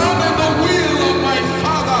I stand in the will of my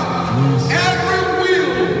Father, every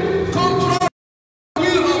will contrary to the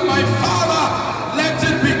will of my Father, let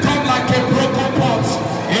it become like a broken pot.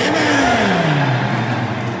 Amen.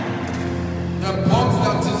 The pot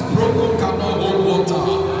that is broken cannot hold water.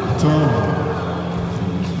 At all.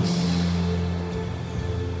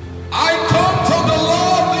 I come to the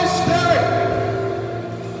Lord this day.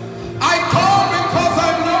 I come because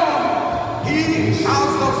I know he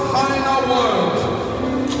has the final word.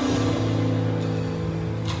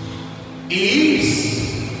 He is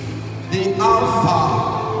the Alpha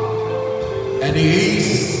and he is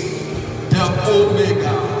the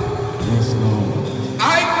Omega. Yes, Lord. I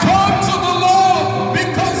come to the Lord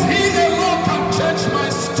because he alone can change my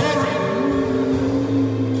story.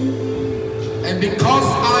 And because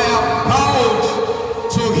I am bound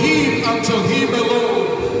to him and to him alone,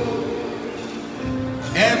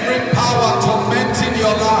 every power tormenting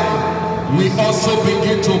your life will also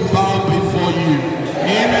begin to bow before you.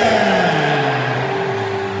 Amen.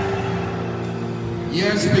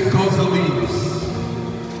 Yes, because he lives.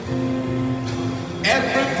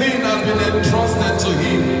 Everything has been entrusted to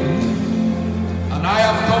him. And I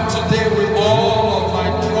have come today with all of my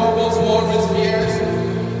troubles, worries, fears.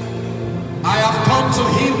 I have come to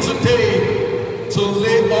him today to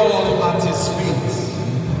lay all at his feet.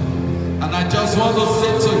 And And I just want to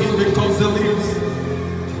say to him, because he lives,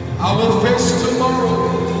 I will face tomorrow.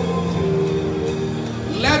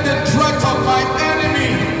 Let the threat of my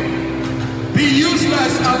enemy be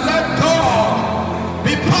useless and let God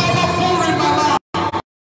be powerful in my life.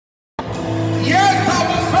 Yes, I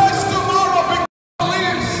will face tomorrow because he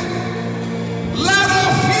lives. Let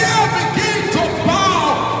all fear begin to bow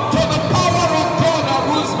to the power of God that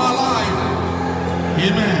rules my life.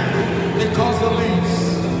 Amen. Because he lives.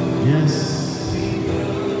 Yes.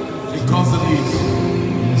 Because he lives.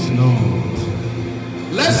 Yes, Lord.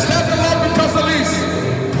 Let's thank the Lord because he lives.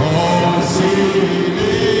 Because he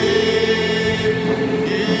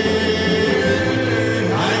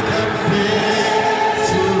lives, I can face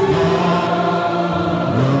tomorrow.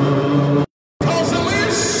 Because he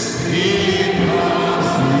lives.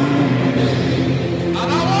 And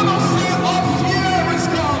I want to say all fear is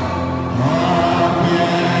gone. All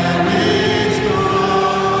fear is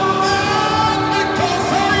gone. And because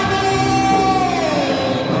I know.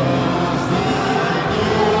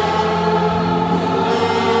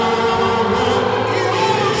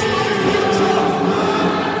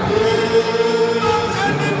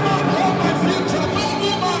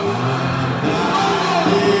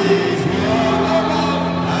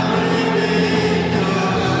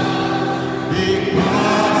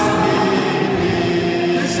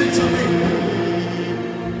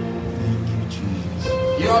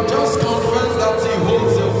 You have just confessed that he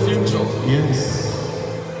holds your future. Yes.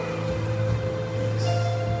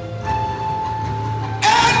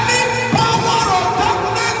 Any power of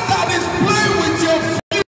darkness that is playing with your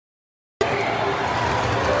future,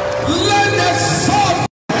 let the sword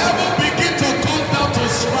of heaven begin to come down to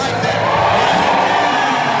strike them.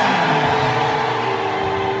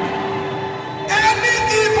 Any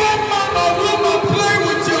evil man or woman playing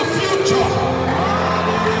with your future,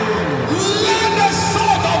 let the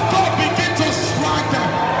sword of God begin to strike them.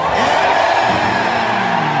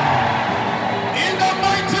 In the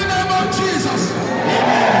mighty name of Jesus.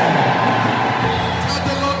 Tell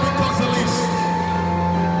the Lord because he lives.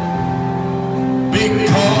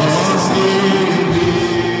 Because he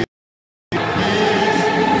lives.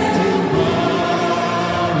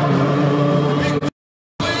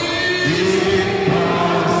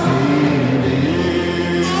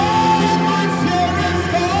 All my fear is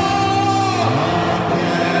gone.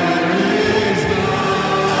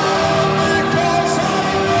 Because I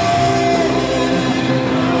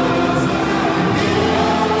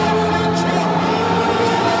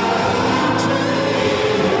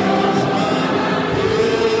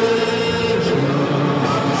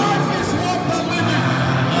life is worth the living.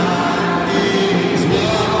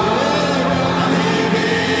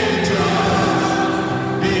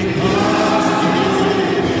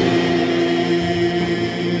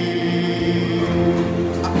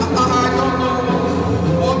 I don't know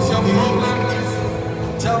what your problem is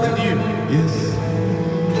telling you. Yes.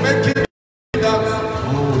 Make it that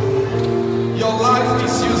your life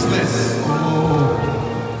is useless.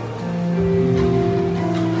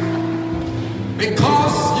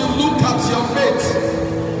 Because you look at your mate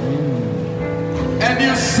and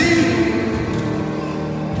you see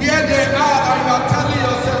where they are and you are telling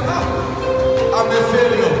yourself, I'm a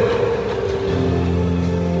failure.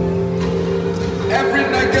 Every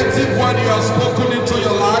negative word you have spoken into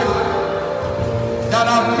your life that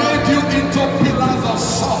have made you into pillars of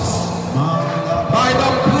salt, by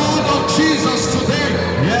the blood of Jesus today,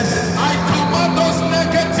 Yes. I command those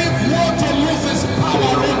negative words to lose its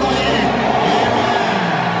power over you.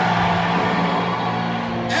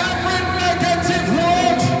 Every negative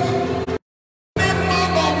word any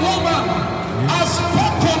man or woman has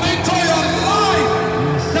spoken into your life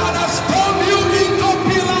that has turned you into a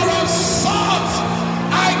pillar of salt,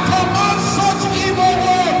 I command such evil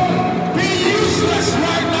word be useless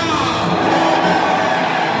right now.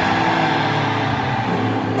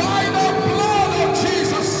 By the blood of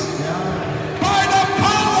Jesus, by the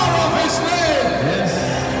power of his name,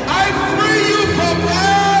 I free you from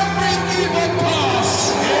every evil cause.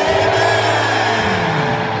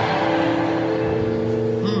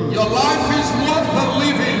 Your life is worth the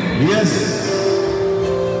living. Yes.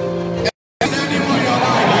 Anymore your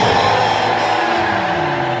life.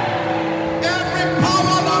 Every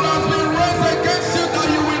power that has been raised against you that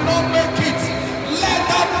you will not make it, let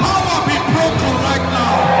that power be broken right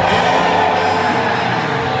now.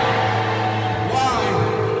 Why?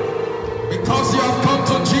 Because you have come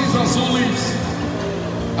to Jesus who lives.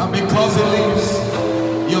 And because he lives,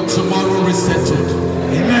 your tomorrow is settled.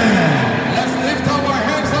 Amen. Let's lift our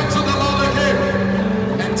hands up to the Lord again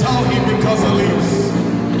and tell him because he lives.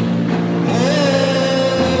 Oh,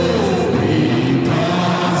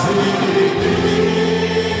 because he lives.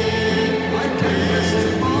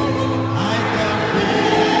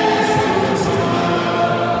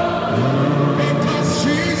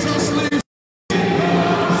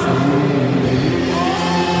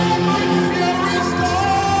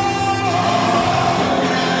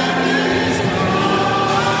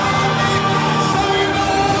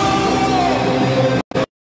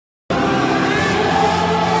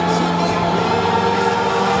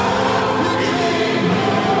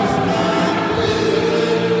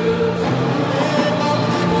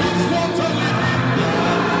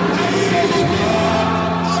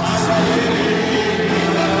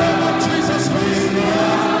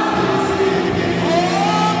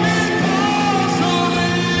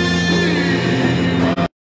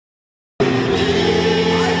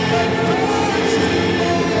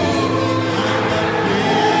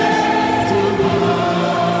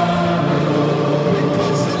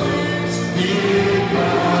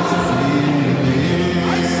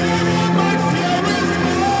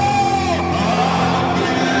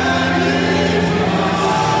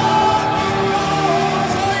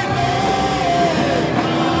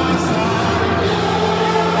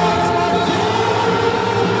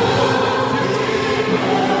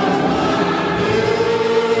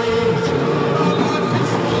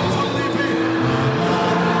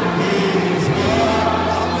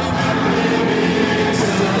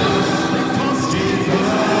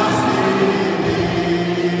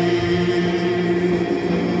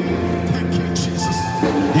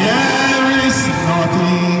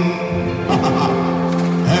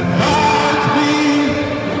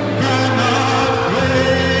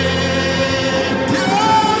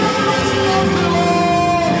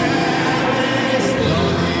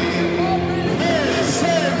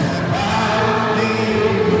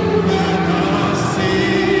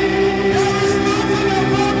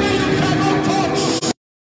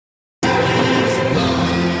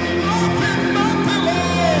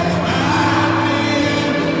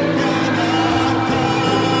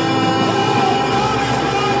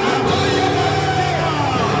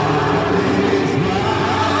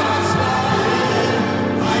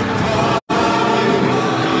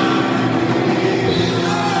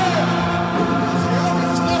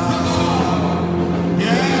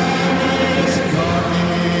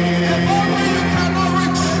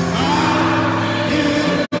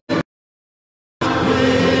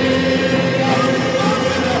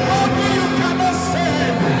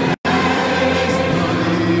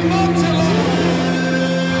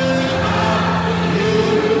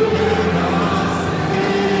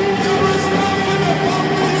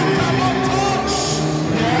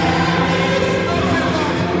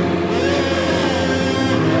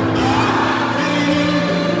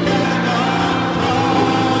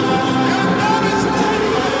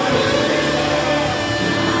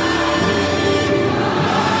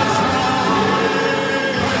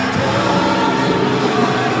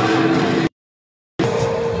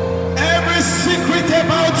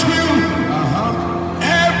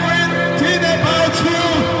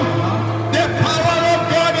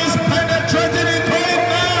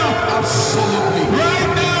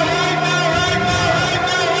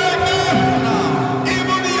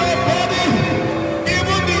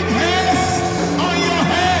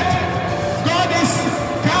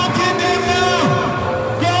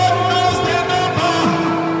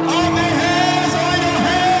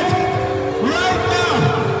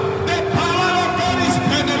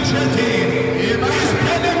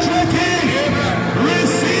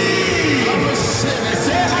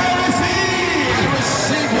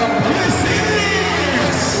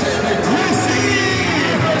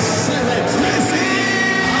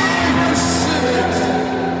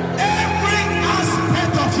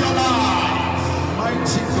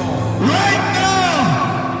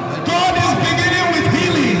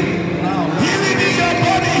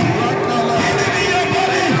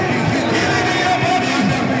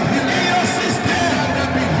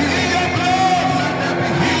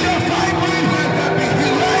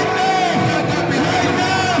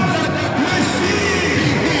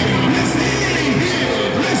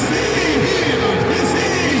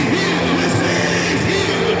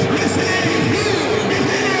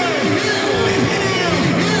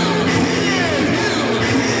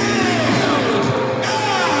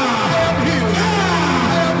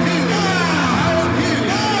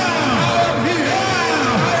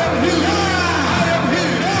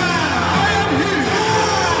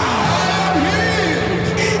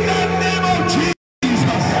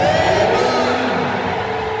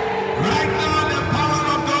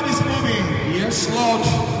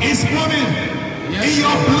 It's moving in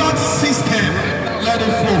your blood system. Let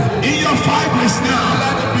it flow. In your fibers now.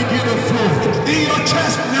 Let it begin to flow. In your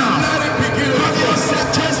chest now. Let it begin to From your flow.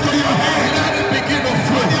 chest to your head. Let it begin to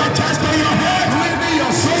flow. From your chest to your head. Cleaning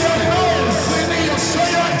your system. Cleaning your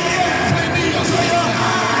system. Cleaning your system.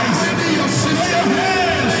 Cleaning your system. Your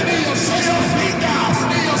hands. Cleaning your system. Your fingers.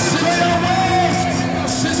 Cleaning your To system. your waist. Your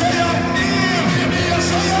To system. your knee. Cleaning your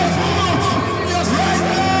To your system. foot. Your Right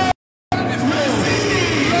system. now. Let it flow.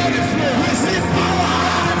 Receive. Let it flow. Receive power.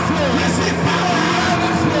 Let it flow. Receive power. Let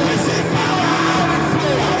it flow. Receive power. Let it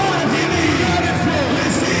flow. Power of healing. Let it flow.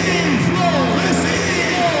 Receive. Flow.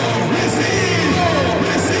 Receive. Receive.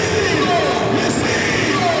 Receive.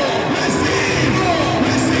 Receive. Receive.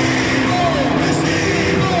 Receive.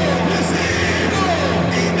 Receive. Receive.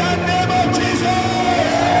 In the name of Jesus.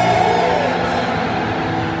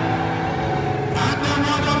 And the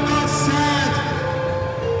word of God said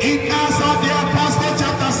in Acts of the Apostle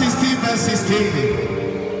chapter 16 verse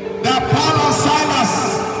 16 that Paul and Silas,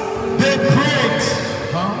 they prayed,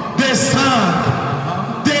 they sang,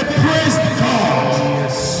 they praised God,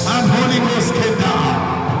 and Holy Ghost came down.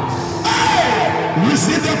 Hey!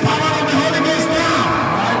 Receive the power of the Holy Ghost now.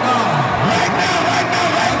 Right now. Right now, right now,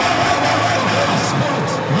 right now, right now, right now. Spirit.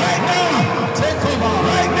 Right now. Take over.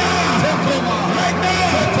 Right now. Take over. Right now.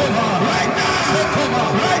 Take over. Right now. Take over.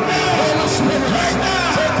 Right now. Holy Spirit. Right now.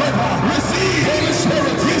 Take over. Receive. Holy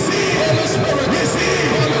Spirit. Receive. Holy Spirit. Receive.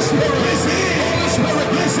 Holy Spirit. Receive. Holy Spirit.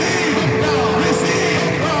 Receive. Come down. Receive.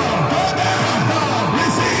 Come down. Go down. Come down.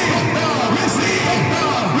 Receive. Come down. Receive. Come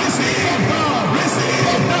down. Receive. Come down. Receive.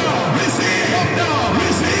 Come down. Receive. Come down.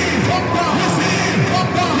 Receive. Come down. Receive. Come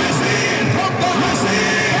down. Receive. Come down.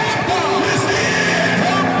 Receive. Come down. Receive.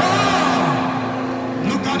 Come down.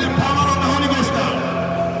 Look at the power of the Holy Ghost now.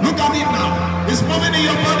 Look at it now. It's moving in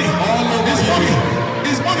your body. All over It's you. moving.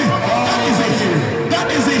 It's moving. That is over it. you. That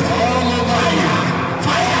is it. All over you.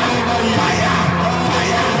 Fire. All over you. Fire.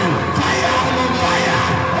 Fire. Fire. All over Fire. you.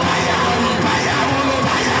 Fire. Fire.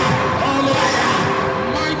 Fire. All over you.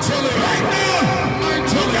 Mightily. Right now.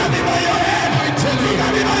 Mightily. Look at it by your head. Mightily. Look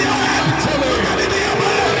at it by your head. Mightily. Look at it in your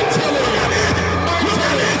body. Mightily. Look at it. Look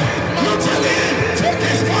at it. Look at it. Take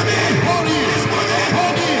It's it. moving. Body. It's moving.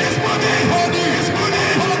 Body. It's moving. Body. It's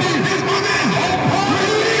moving. Body. It's moving.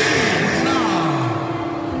 Receive.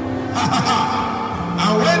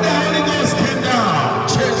 And when the Holy Ghost came down,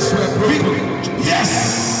 Chains were broken. yes,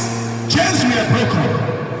 chains were broken.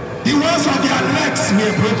 The ones on their legs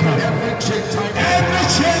were broken. Every chain time. Every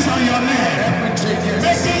chains on your leg, Every chain. Yes.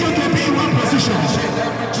 making you to be in one position.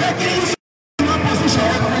 Every chain. Making you to be in one position.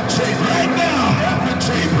 Every chain. Right now, Every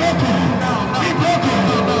chain. be broken. Be broken.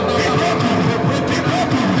 Be broken. Be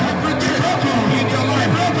broken. Every Be chain. broken. In your life.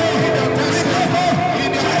 Be broken. In your Be destiny. broken. In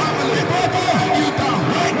your family. Be broken. Bring you down.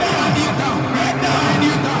 Right now. Bring you down. Right now. Bring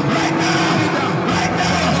you down. Right now. Bring you down. Right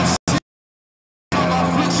now. Of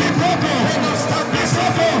affliction. Be broken. Chain of Be stagnancy.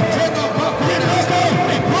 broken. Chain of Be backwardness. broken.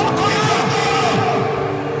 Be broken.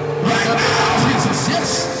 Right now. Jesus. Yes.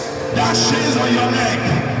 That chains on your leg.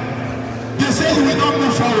 They say you will not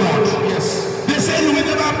move forward. Yes. They say you will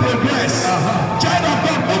never progress. Child of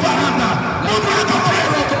God, move around now. Move around and pray.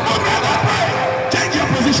 Move around and pray. Change your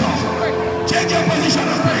position. Change your position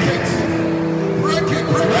and pray. Break it.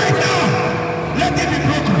 Break it. Right now, let it be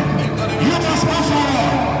broken. You must move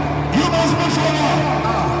forward. You must move forward.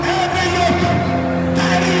 Every yoke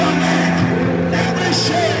tied in your leg, every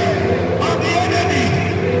chain of the enemy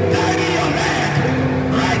tied in your leg.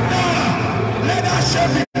 Right now, let that chain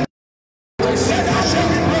be. Let that chain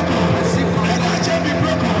be broken. Let that chain be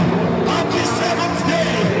broken. On the seventh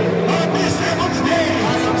day. On the seventh day.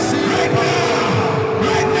 I am seeing. Right now.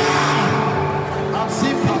 Right now. I'm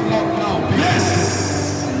seeing padlock now. Yes.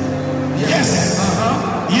 Yes.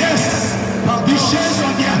 Yes. The chains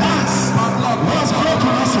on their hands Padlock. was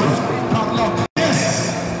broken also. Padlock. Yes.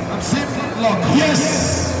 I'm seeing padlock. Yes.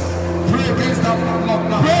 Pray against that padlock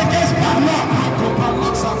now. Pray against padlock. Broken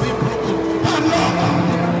padlocks are being broken. Padlock.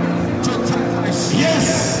 To ties. Yes.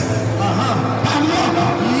 Padlock.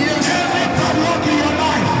 Yes. Every padlock in your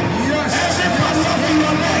life. Yes. Every padlock in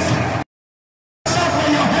your leg. Padlock on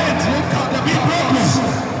your head. Look at the Be broken. padlocks.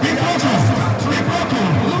 Be broken. Be broken.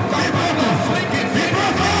 Look Be at broken. the flinging. Be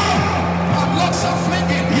broken. Padlocks are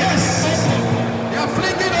flinging.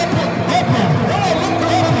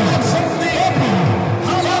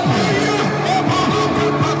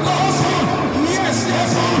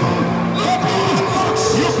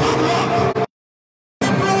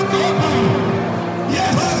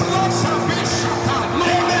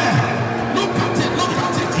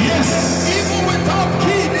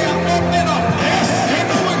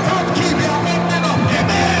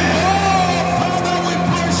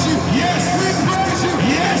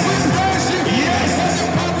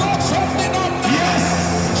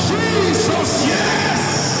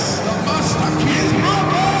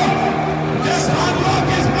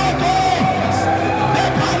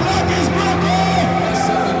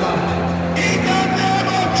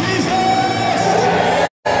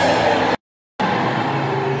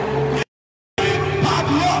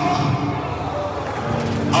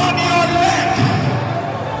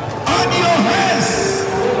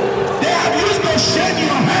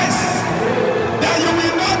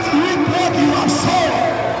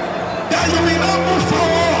 that you will not move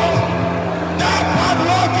forward. That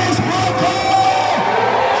padlock is broken.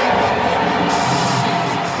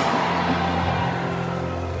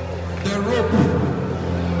 The rope,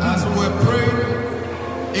 as we were praying,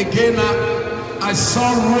 again I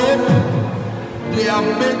saw rope. They are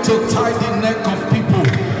made to tie the neck of people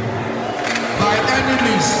by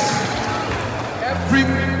enemies. Every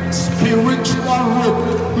spiritual rope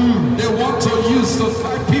they want to use to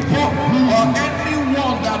tie people or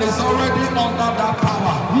anyone that is already under that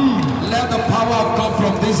power. Let the power of God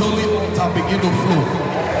from this holy altar begin to flow.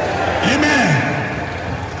 Amen.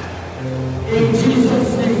 In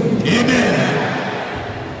Jesus' name. Amen.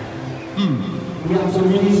 We have to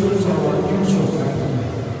minister to our future.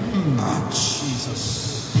 Jesus.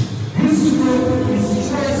 This rope is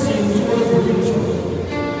tracing towards the future.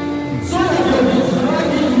 So that they'll be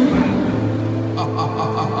dragging you back. I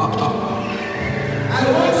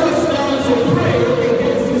want us now to pray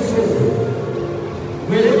against this rope.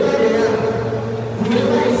 Wherever they are,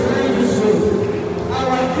 whoever is trying this rope,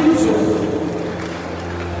 our future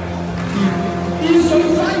is some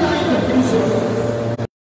time in the future.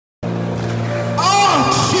 Oh,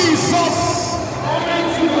 Jesus.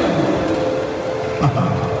 Almighty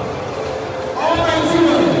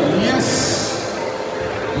one. Yes.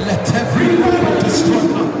 Let every weapon destroy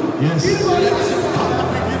now. Yes. Let your power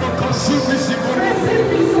begin to consume this evil rope.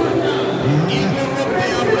 Evil rope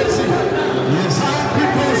they are raising. Yes. Tie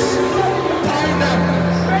peoples. Tie them.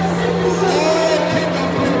 Oh, King of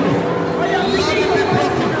glory. Let it be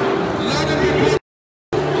broken. Let it be broken.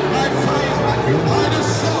 By fire. By the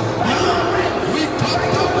sword. We cut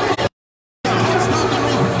down the rope. Cut down the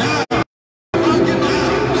rope. Now. Hanging on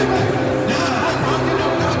that leg. Now. Hanging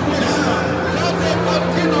on that waist. Now.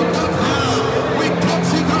 Hanging on that house. We cut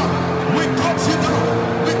you down. We cut you down.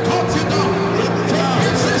 We cut you down. To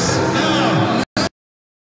pieces. Now.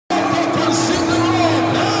 Let them consume the rope.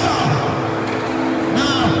 Now.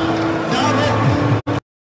 Now. Now rope.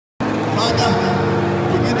 Father,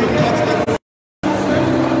 begin to cut them.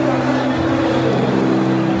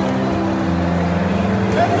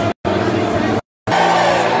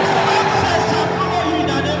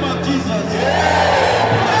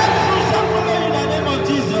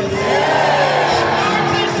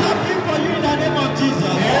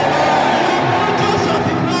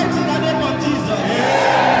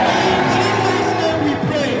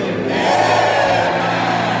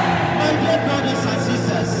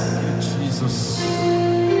 Jesus.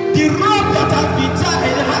 The rope that has been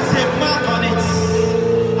tied has a mark on it.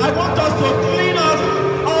 I want us to clean off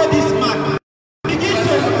all this mark. Begin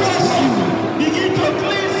to wash you. Begin to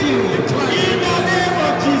cleanse you. In the name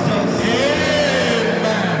of Jesus.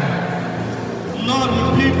 Amen. Lord, we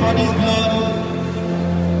plead for this blood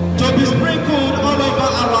to be sprinkled all over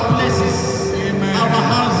our places. Amen. Our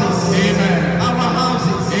houses. Amen. Our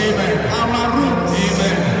houses. Amen. Our rooms.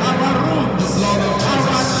 Amen. Our rooms. The blood of Jesus.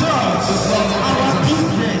 Our church. The blood of Our Jesus.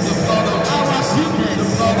 business. The blood of Our Jesus. business. The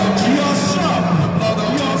blood of Jesus. Your shop. The blood of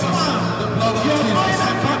Your Jesus. farm. The blood of Your Jesus. going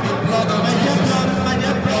and coming. The blood of My dear Jesus. blood, my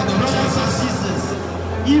dear The blood of brothers and Jesus. sisters,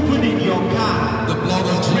 even in your car, The blood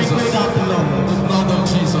of sprinkle Jesus. that blood. The blood of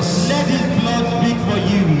Jesus. Let this blood speak for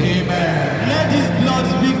you. Amen. Let this blood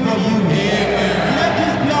speak for you. Amen. Let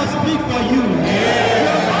this blood speak for you.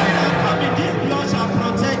 Your going and coming, this blood shall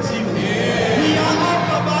protect you. We are all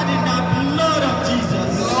covered in the blood of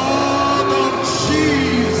Jesus. Blood of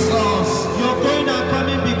Jesus. Your going and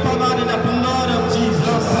coming be covered in the blood of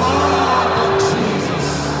Jesus. Blood of Jesus.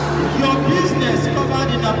 Your business covered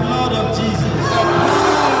in the blood of Jesus.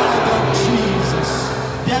 Blood of Jesus.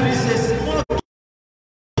 There is a small.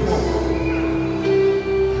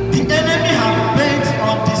 The enemy have bent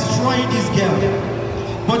on destroying this girl,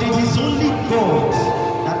 but it is only God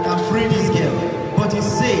that can free this girl. But he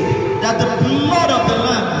said that the blood of the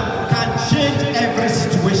Lamb can change every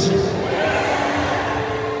situation.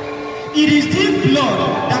 It is this blood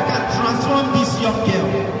that can transform this young girl.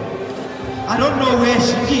 I don't know where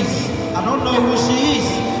she is. I don't know who she is.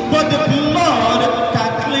 But the blood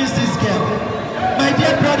can cleanse this girl. My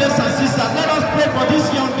dear brothers and sisters, let us pray for this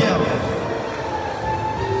young girl.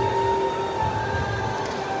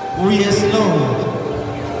 Oh yes, Lord.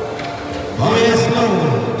 Oh yes,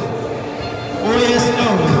 Lord. Oh yes,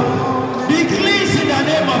 Lord. Be cleansed in the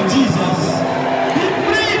name of Jesus. Be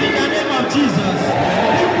freed in the name of Jesus.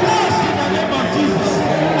 Be washed in the name of Jesus.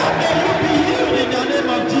 And may you be healed in the name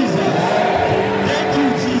of Jesus. Thank you,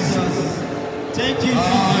 Jesus. Thank you,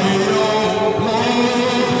 Jesus.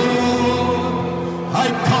 I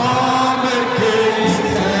come against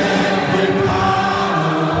every power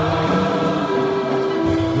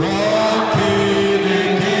walking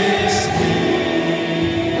against me.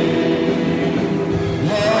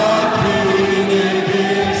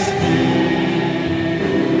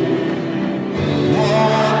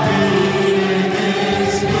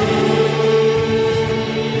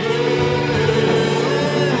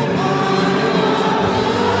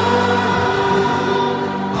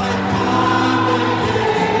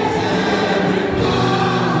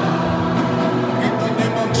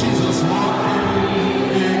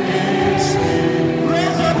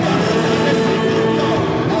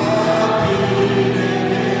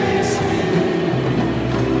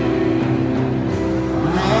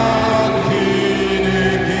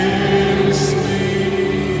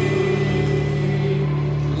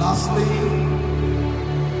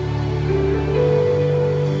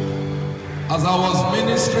 As I was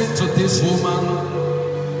ministering to this woman,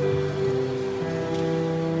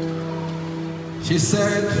 she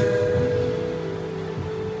said,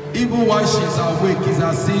 even while she's awake, it's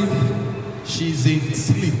as if she's in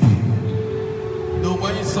sleep. You know,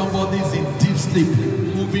 when somebody's in deep sleep,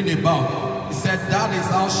 moving about, he said that is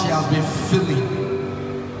how she has been feeling.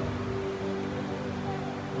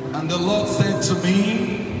 And the Lord said to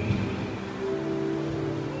me,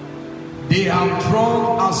 they have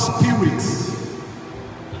drawn our spirits,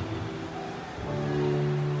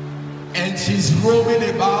 and she's roaming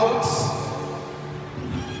about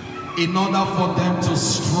in order for them to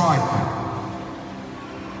strike.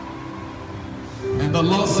 And the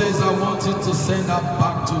Lord says, I want you to send her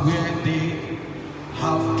back to where they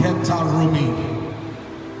have kept her roaming.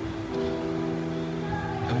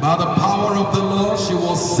 And by the power of the Lord, she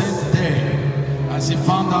was sent there, and she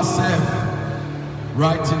found herself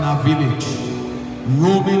right in her village,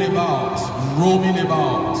 roaming about, roaming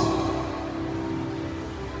about.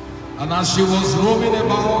 And as she was roaming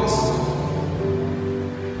about,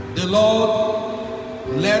 the Lord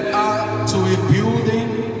led her to a building,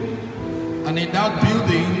 and in that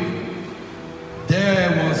building there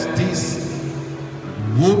was this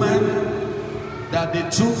woman that they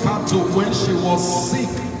took her to when she was sick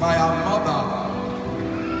by her mother,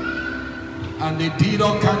 and they did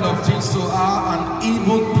all kind of things to her, and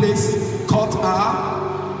evil place caught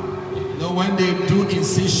her. You know, when they do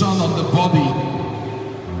incision on the body.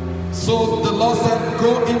 So the Lord said,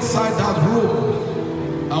 go inside that room.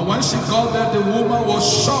 And when she got there, the woman was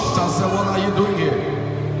shocked and said, what are you doing here?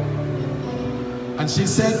 And she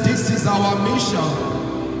said, this is our mission,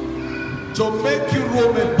 to make you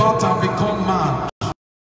roam about and become mad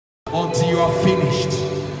until you are finished.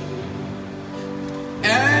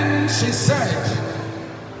 And she said,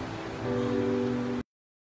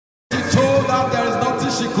 she told her there is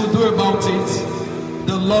nothing she could do about it.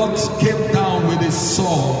 The Lord came down with his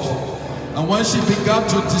sword, and when she began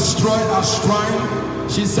to destroy her shrine,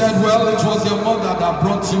 she said, well, it was your mother that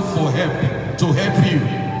brought you for help, to help you.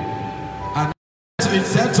 And he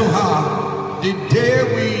said to her, the day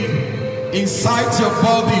we incite your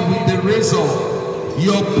body with the razor,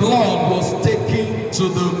 your blood was taken to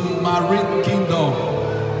the marine kingdom,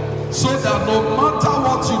 so that no matter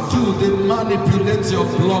what you do, they manipulate your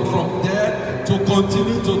blood from there to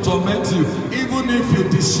continue to torment you. Even if you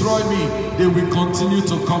destroy me, they will continue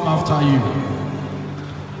to come after you.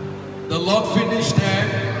 The Lord finished there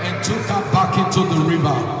and took her back into the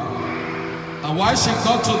river. And while she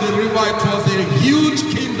got to the river, it was a huge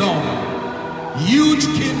kingdom. Huge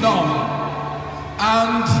kingdom.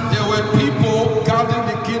 And there were people guarding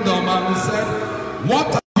the kingdom, and he said, what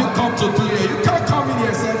have you come to do here? You can't come in here.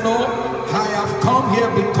 He said, no, I have come here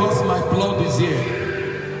because my blood is here.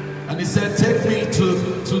 And he said, take me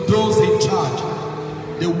to those in charge.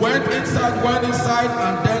 They went inside,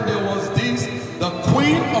 and then there was this, the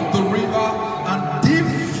queen of the river, and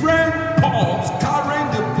different pots carrying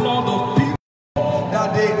the blood of people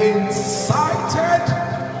that they incited,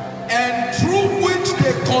 and through which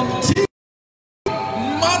they continue to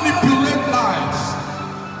manipulate lives.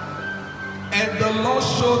 And the Lord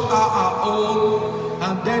showed her our own,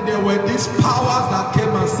 and then there were these powers that came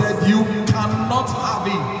and said, you cannot have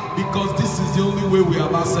it, because this is the only way we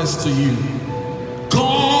have access to you.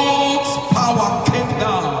 God's power came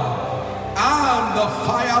down, and the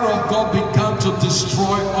fire of God began to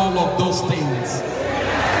destroy all of those things.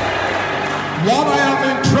 What I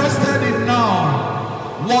am interested in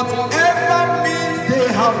now, whatever means they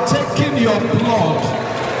have taken your blood,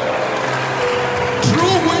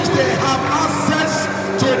 through which they have access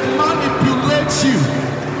to manipulate you,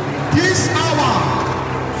 this hour,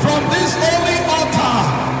 from this holy altar,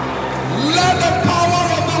 let the power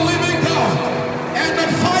of the living God and the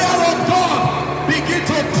fire of God begin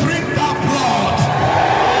to drink that blood.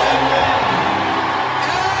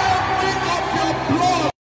 Every of your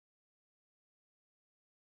blood,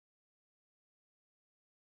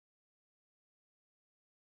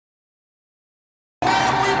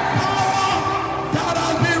 every power that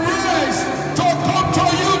has been raised to come to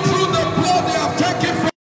you through the blood they have taken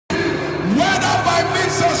from you, whether by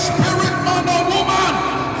means of spirit, man or woman,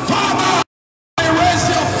 Father, raise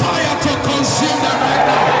your fire to consume them right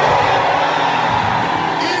now.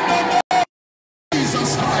 In the name of Jesus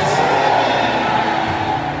Christ.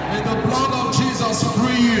 May the blood of Jesus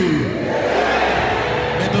free you.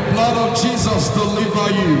 May the blood of Jesus deliver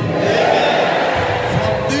you.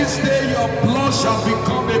 From this day your blood shall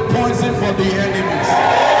become a poison for the enemies.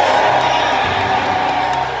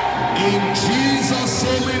 In Jesus'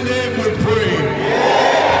 holy name we pray.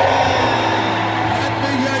 Let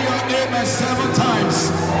me hear your amen 7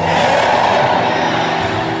 times.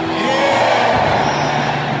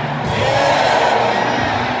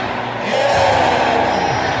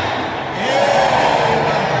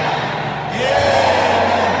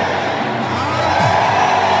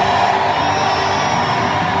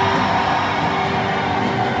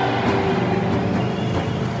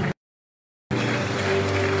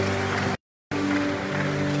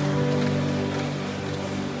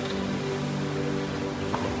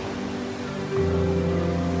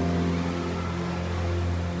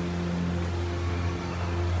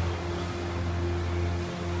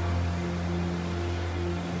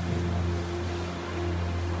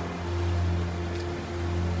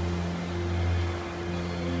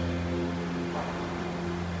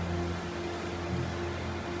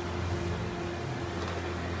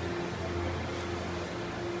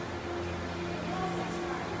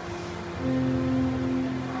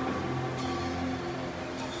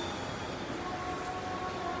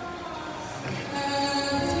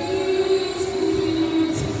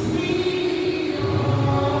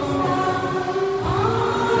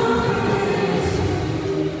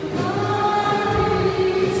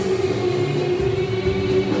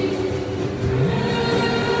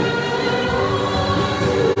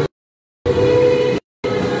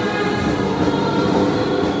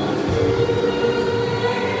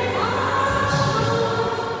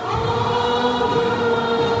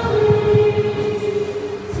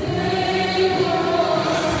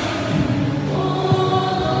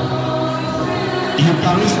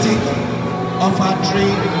 Eucharistic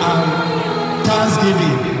offering and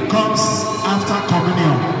thanksgiving comes after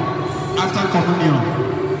communion. After communion.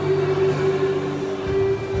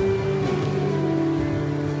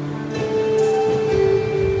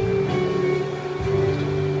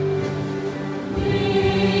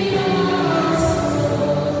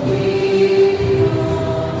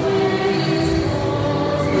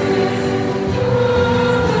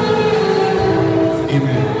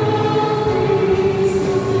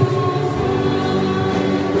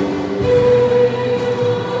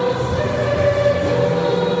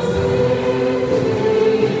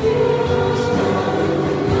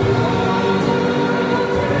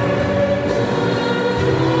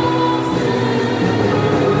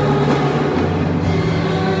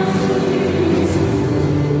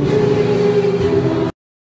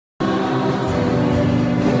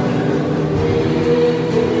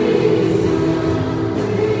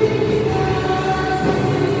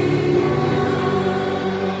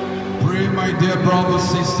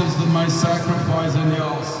 Sisters, that my sacrifice and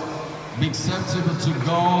yours be acceptable to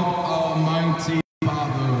God, Almighty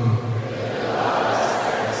Father.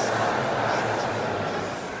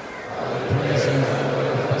 Praise Him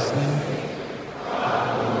for listening.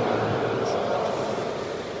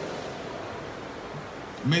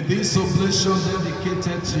 May this oblation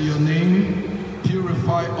dedicated to your name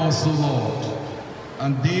purify us, O Lord,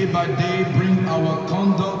 and day by day bring our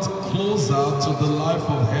conduct closer to the life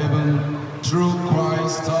of heaven, through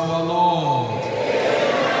Christ our Lord.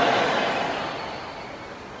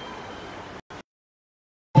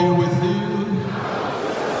 Be with you.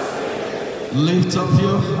 Lift up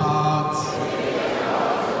your hearts.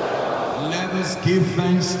 Let us give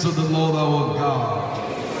thanks to the Lord our God.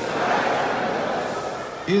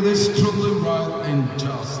 It is truly right and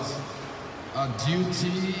just, our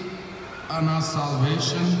duty and our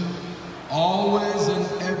salvation, always and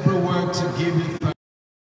everywhere to give you thanks.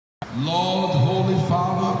 Lord, Holy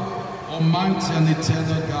Father, Almighty and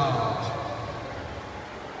Eternal God,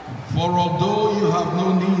 for although you have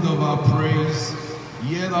no need of our praise,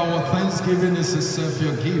 yet our thanksgiving is itself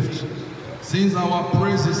your gift, since our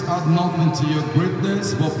praises add nothing to your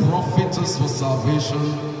greatness, but profit us for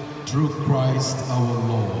salvation through Christ our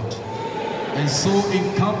Lord. And so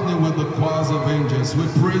in company with the choirs of angels, we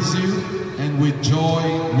praise you, and with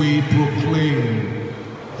joy we proclaim,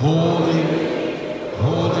 Holy,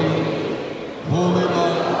 Holy, Holy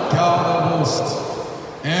Lord, God of hosts,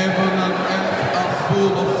 heaven and earth are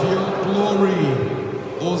full of your glory.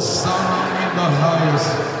 Hosanna in the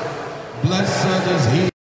highest. Blessed is he in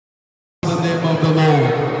the name of the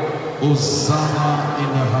Lord. Hosanna in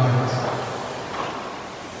the highest.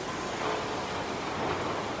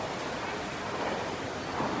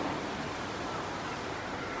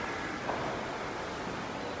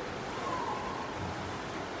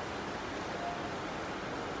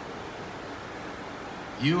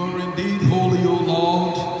 You are indeed holy, O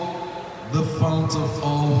Lord, the fount of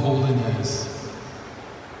all holiness.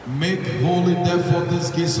 Make holy, therefore,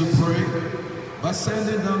 these gifts, we pray, by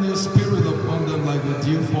sending down your Spirit upon them like the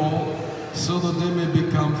dewfall, so that they may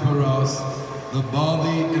become for us the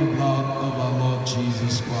body and blood of our Lord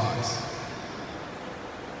Jesus Christ.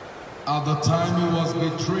 At the time he was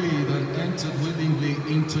betrayed and entered willingly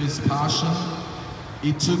into his passion,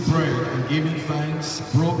 he took bread and giving thanks,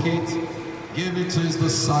 broke it, gave it to his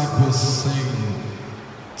disciples, saying,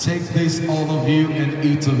 "Take this, all of you, and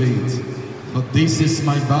eat of it, for this is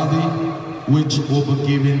my body, which will be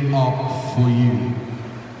given up for you."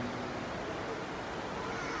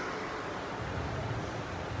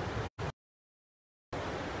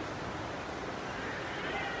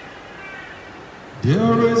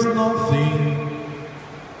 There is nothing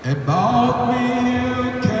about me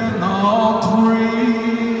you cannot reach.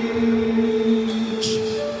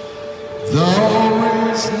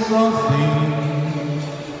 There is nothing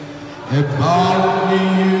about me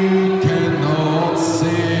you cannot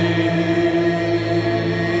save.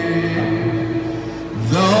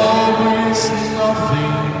 There is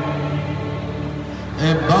nothing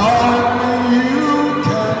about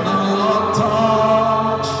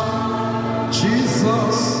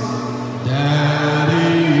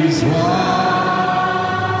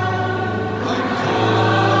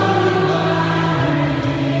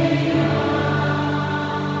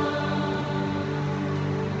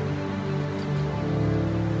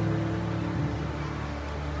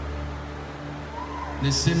In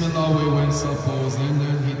a similar way, when supper was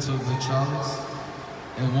ended, he took the chalice,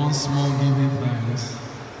 and once more giving thanks,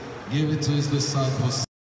 gave it to his disciples.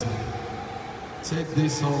 Take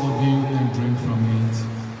this, all of you, and drink from it,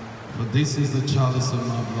 for this is the chalice of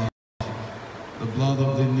my blood, the blood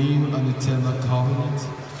of the new and eternal covenant,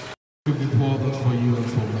 will be poured out for you and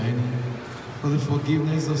for many, for the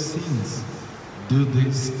forgiveness of sins. Do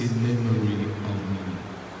this in memory of me.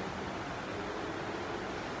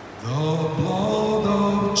 The blood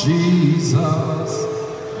of Jesus,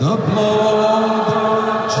 the blood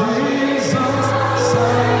of Jesus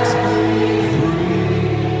sets me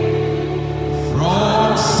free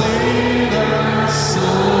from sin and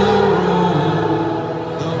sorrow.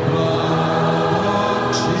 The blood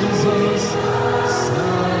of Jesus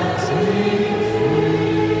sets me free.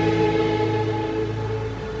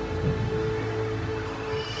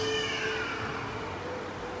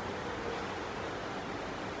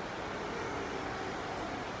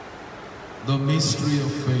 The mystery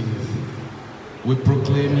of faith. We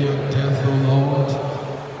proclaim your death, O Lord,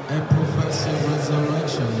 and profess your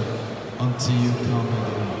resurrection until you come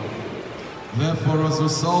again. Therefore, as we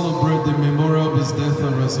celebrate the memorial of his death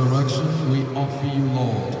and resurrection, we offer you,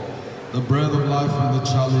 Lord, the bread of life and the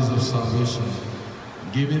chalice of salvation,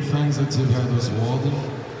 giving thanks that you had us worthy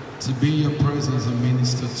to be your presence and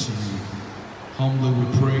minister to you. Humbly we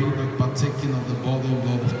pray that partaking of the body and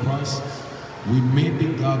blood of Christ, we may be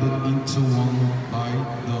gathered into one by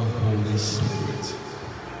the Holy Spirit.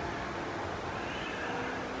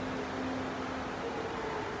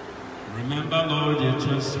 Remember, Lord, your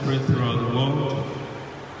church spread throughout the world,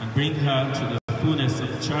 and bring her to the fullness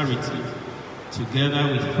of charity,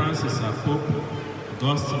 together with Francis our Pope,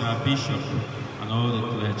 Augustine our Bishop, and all the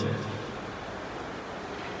clergy.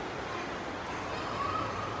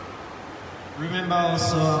 Remember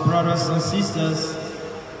also our brothers and sisters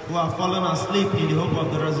who have fallen asleep in the hope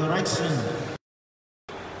of the resurrection.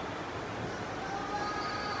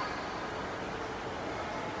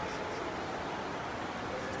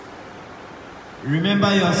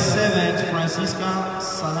 Remember your servant Francisca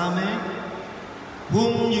Salame,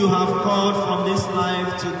 whom you have called from this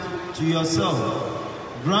life to yourself.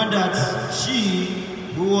 Grant that she,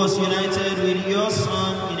 who was united with your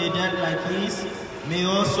Son in a death like his, may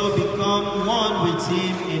also become one with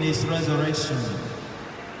him in his resurrection.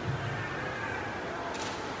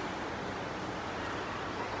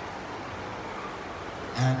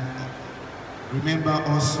 And remember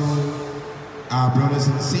also our brothers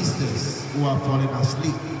and sisters who have fallen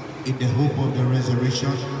asleep in the hope of the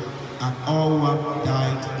resurrection, and all who have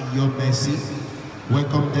died in your mercy.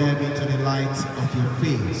 Welcome them into the light of your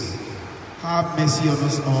face. Have mercy on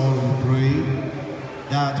us all, we pray,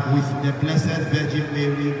 that with the Blessed Virgin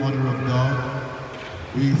Mary, Mother of God,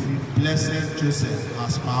 with Blessed Joseph, our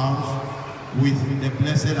spouse, with the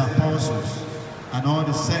blessed apostles, and all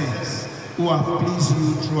the saints who have pleased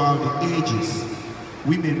you throughout the ages,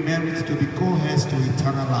 we may merit to be co-heirs to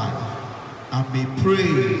eternal life, and may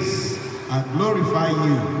praise and glorify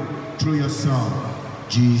you through your Son,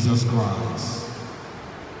 Jesus Christ.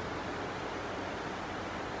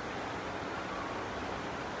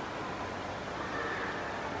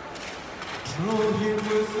 Through him,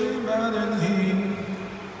 with him, and in him,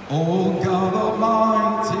 O God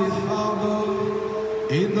Almighty Father,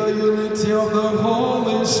 in the unity of the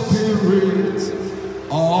Holy Spirit,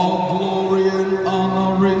 all glory and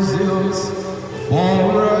honor is yours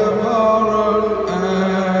forever and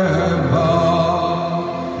ever.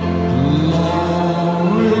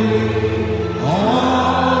 Glory,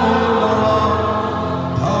 honor,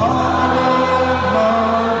 power,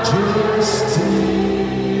 majesty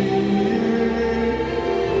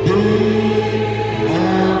be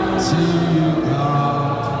unto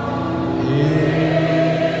God.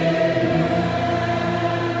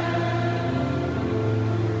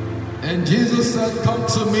 And Jesus said, come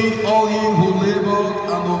to me, all ye who labor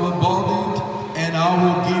and overburdened, and I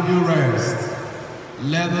will give you rest.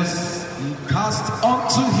 Let us cast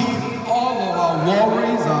unto him all of our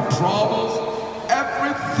worries, our troubles,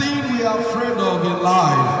 everything we are afraid of in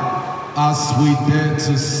life, as we dare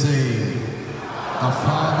to say, our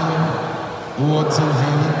Father, who art in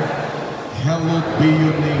heaven, hallowed be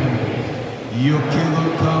your name. Your kingdom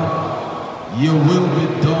come, your will be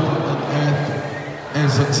done on earth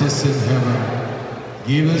as it is in heaven.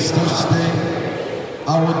 Give us this day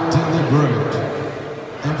our daily bread,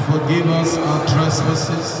 and forgive us our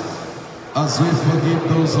trespasses, as we forgive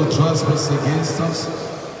those who trespass against us.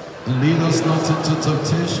 And lead us not into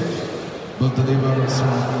temptation, but deliver us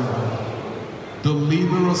from evil.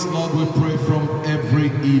 Deliver us, Lord, we pray, from every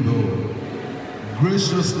evil.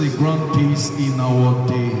 Graciously grant peace in our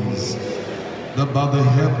days, that by the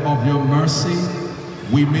help of your mercy,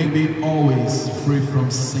 we may be always free from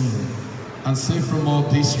sin and safe from all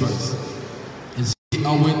distress, as we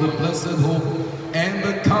await the blessed hope and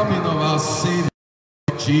the coming of our Savior,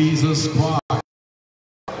 Jesus Christ.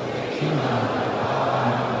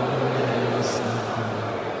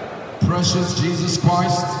 Precious Jesus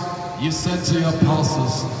Christ, you said to your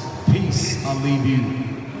apostles, peace I leave you,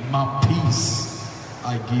 my peace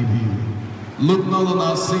I give you. Look not on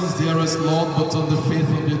our sins, dearest Lord, but on the faith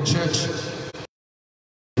of your church.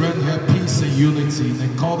 Grant her peace and unity in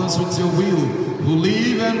accordance with your will, who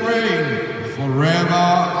live and reign forever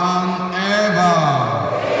and ever.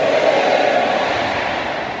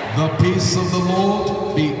 The peace of the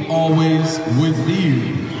Lord be always with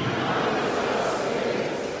you.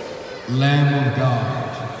 Lamb of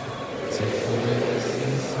God, take away the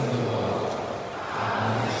sins of the world.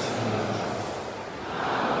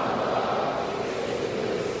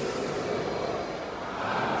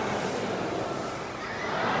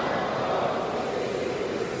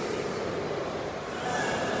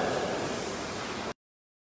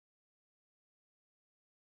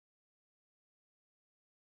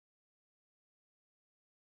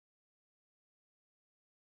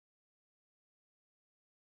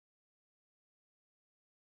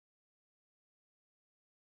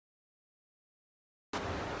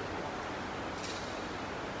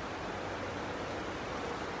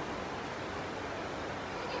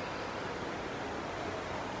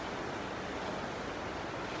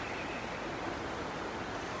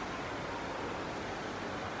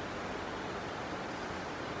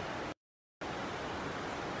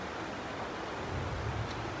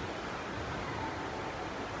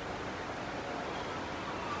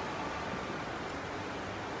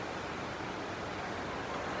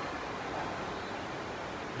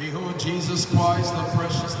 Behold Jesus Christ, the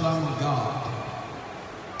precious Lamb of God.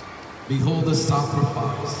 Behold the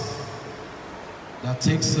sacrifice that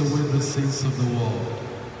takes away the sins of the world.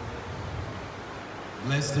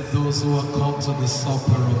 Blessed are those who are called to the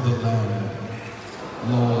supper of the Lamb.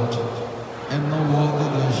 Lord, I am not worthy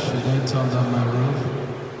that I should enter under my roof,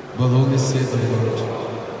 but only say the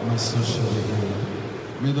word, my soul shall be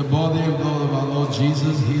healed. May the body and blood of our Lord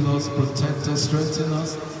Jesus heal us, protect us, strengthen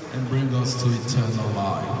us, and bring us to eternal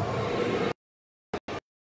life.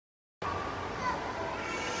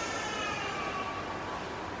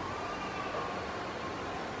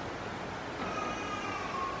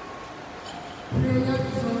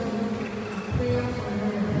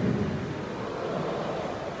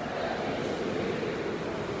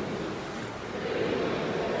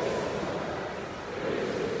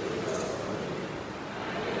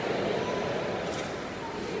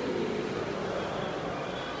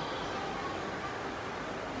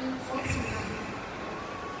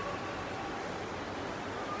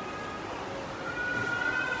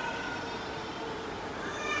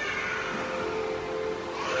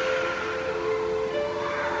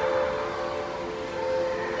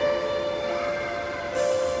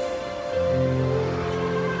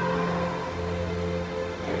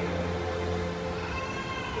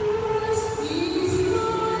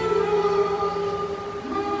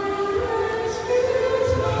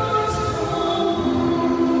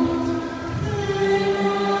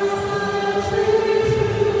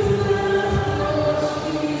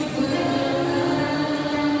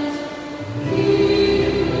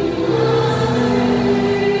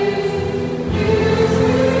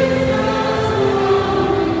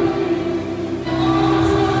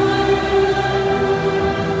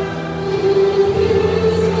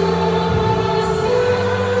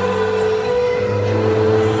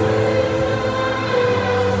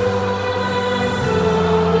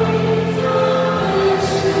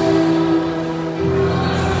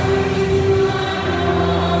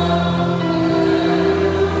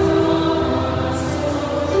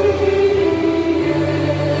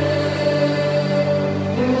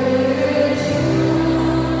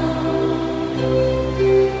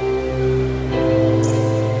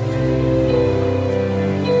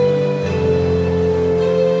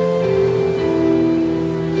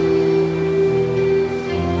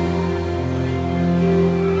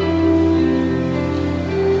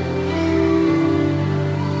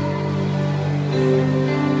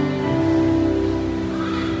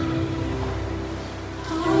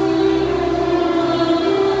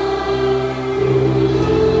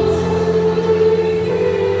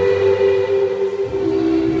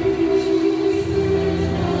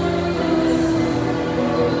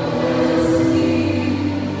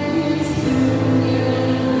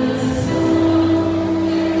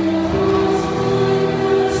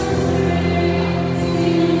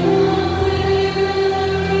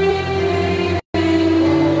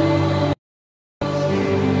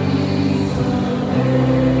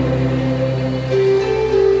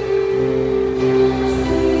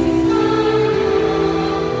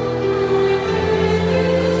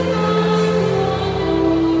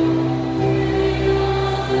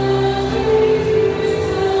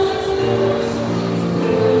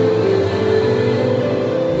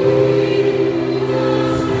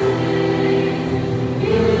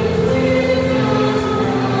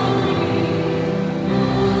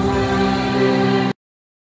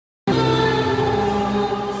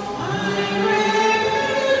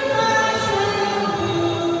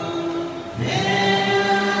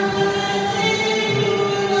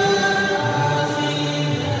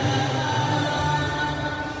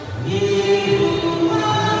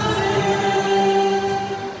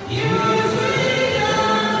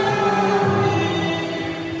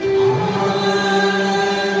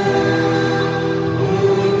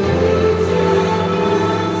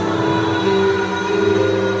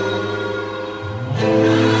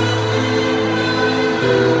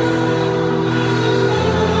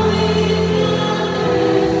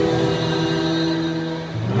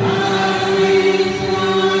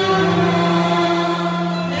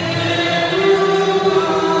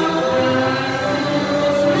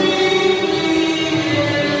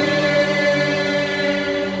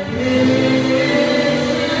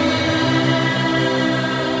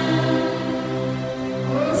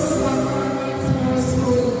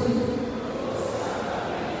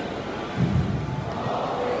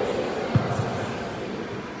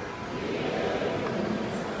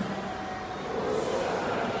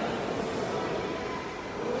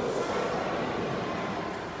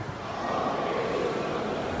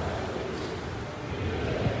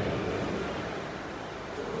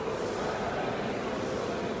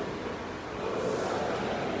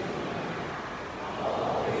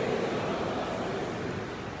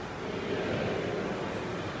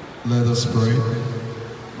 Let us pray.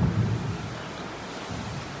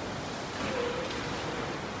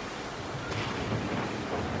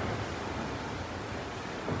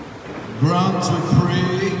 Grant, we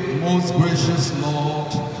pray, most gracious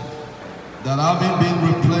Lord, that having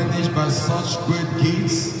been replenished by such great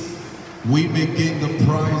gifts, we may gain the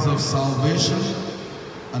prize of salvation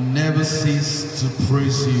and never cease to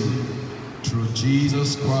praise you. Through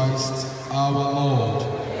Jesus Christ our Lord.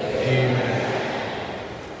 Amen.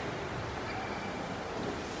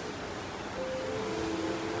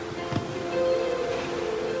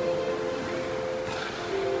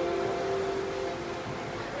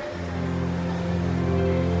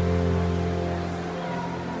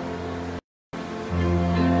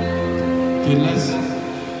 Okay, let's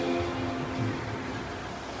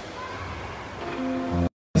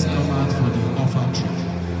come out for the offertory.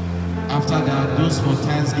 After that, those for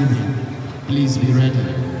Thanksgiving, please be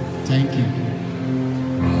ready. Thank you.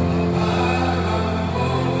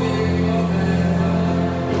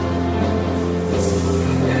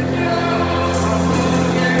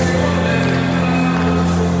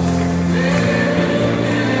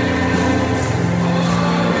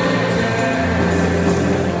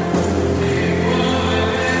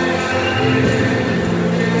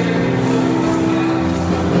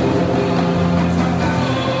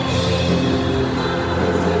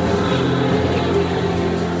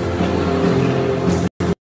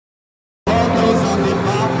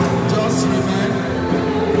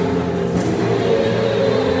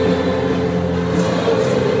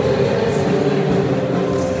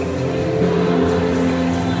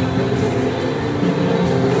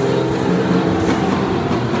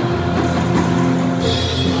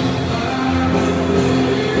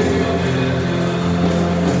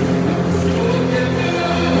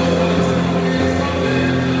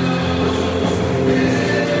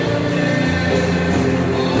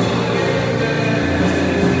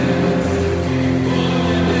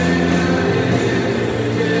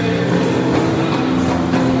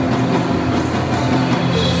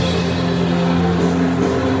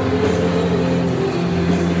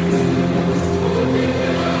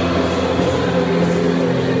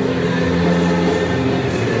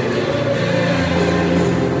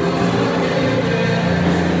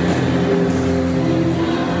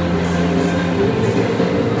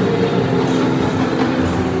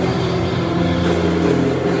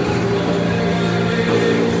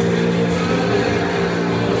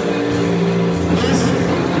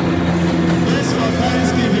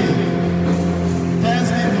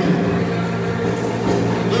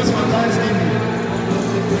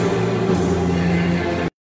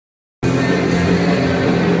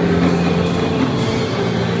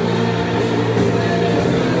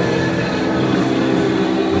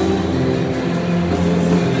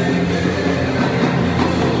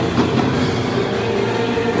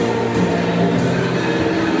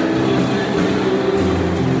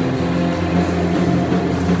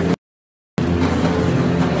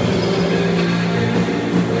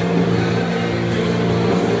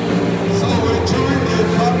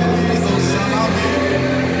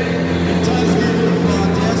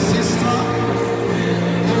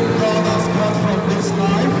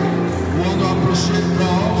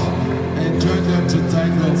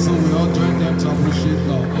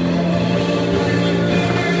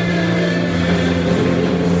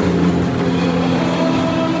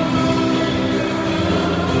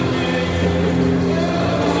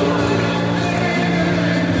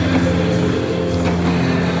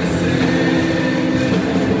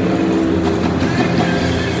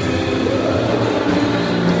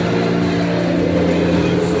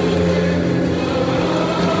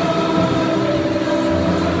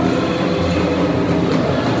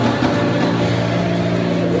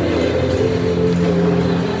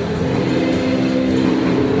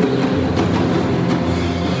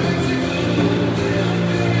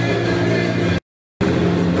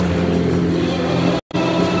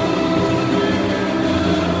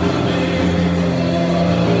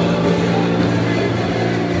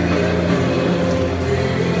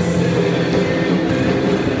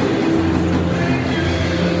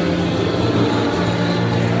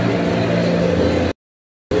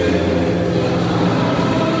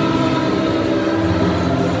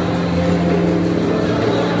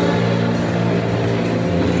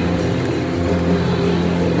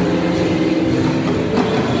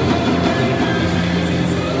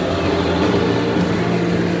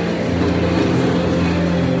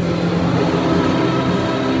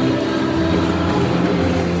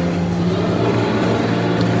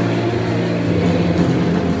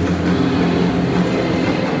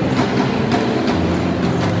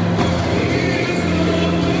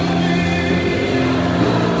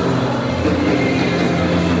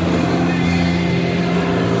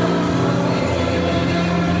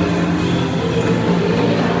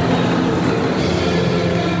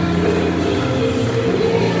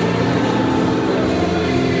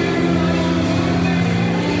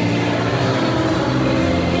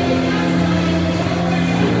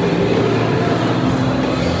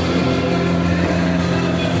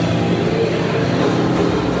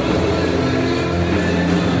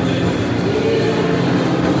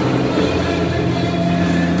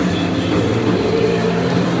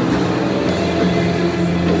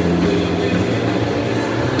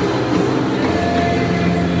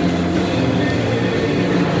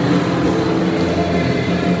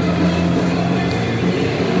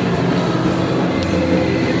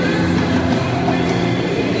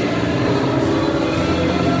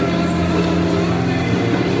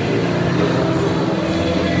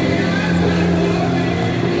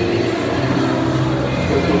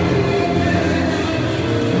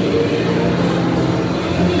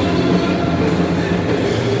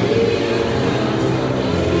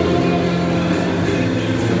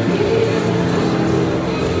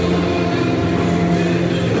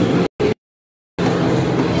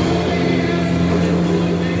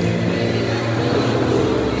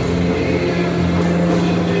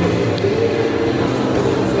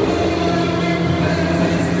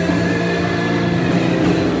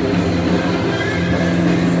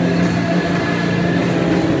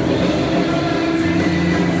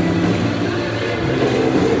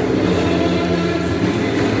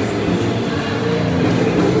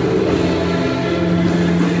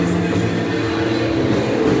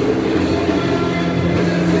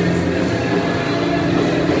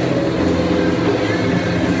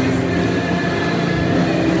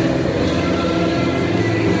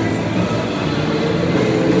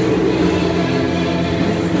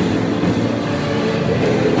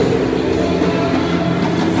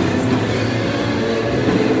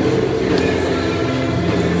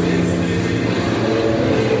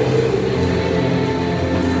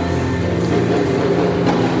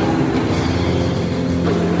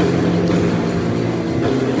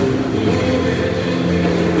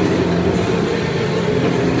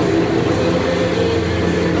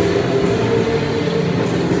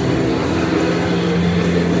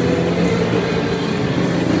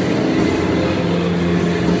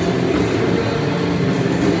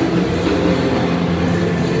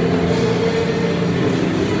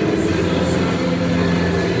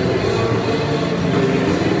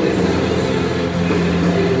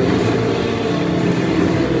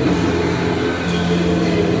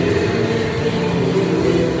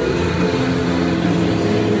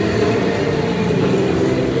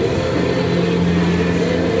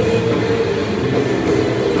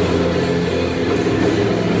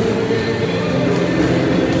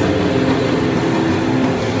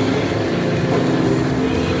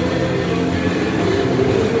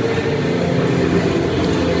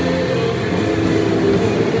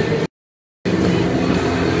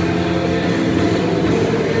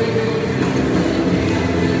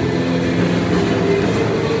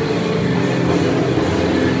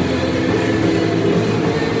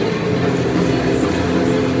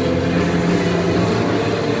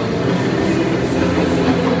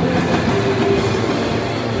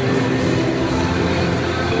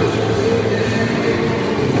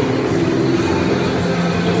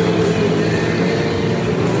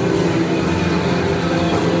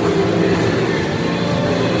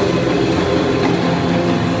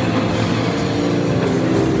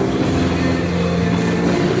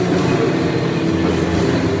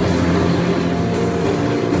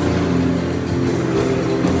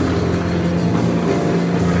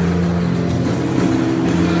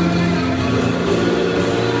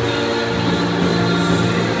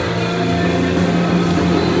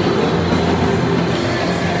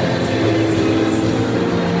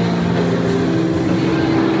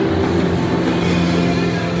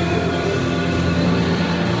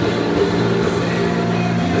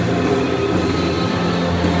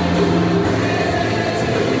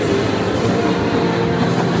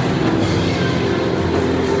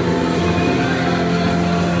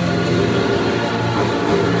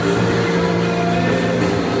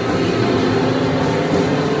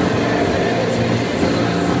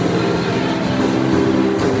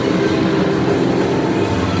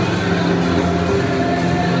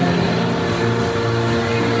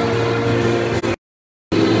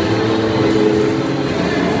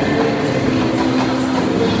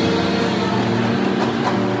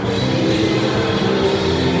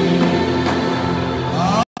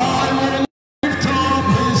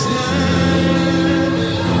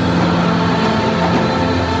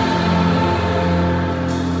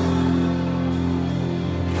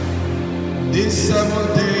 this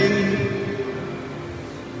 7th day,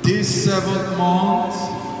 this 7th month,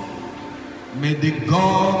 may the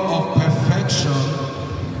God of perfection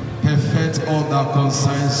perfect all that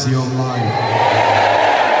concerns your life.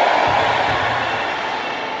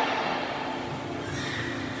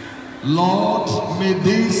 Lord, may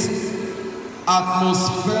this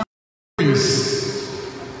atmosphere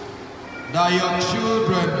that your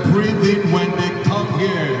children breathe in when they come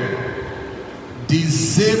here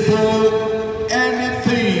disable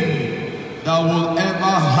anything that will ever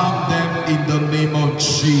harm them in the name of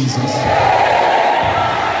Jesus.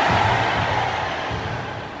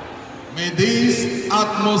 May this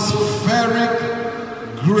atmospheric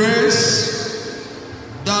grace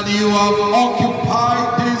that you have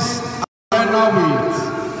occupied this arena with,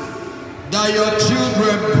 that your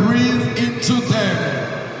children breathe into them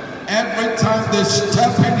every time they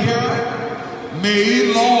step in here, may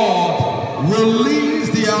Lord release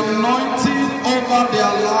the anointing over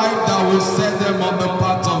their life that will set them on the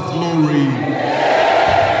path of glory.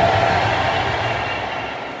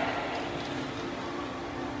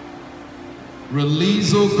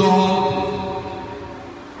 Release, oh God,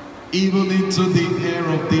 even into the air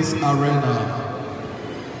of this arena,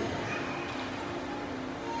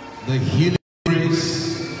 the healing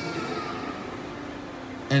grace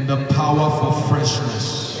and the power for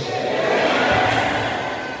freshness.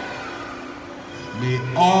 May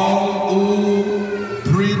all who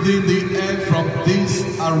breathe in the air from this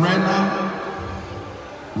arena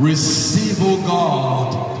receive, oh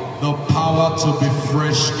God, the power to be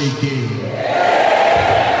fresh again.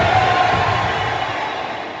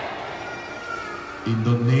 In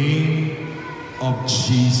the name of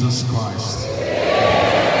Jesus Christ.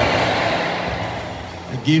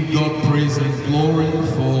 I give God praise and glory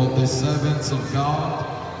for the servants of God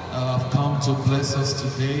that have come to bless us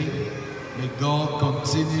today. May God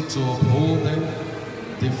continue to uphold them,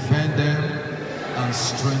 defend them, and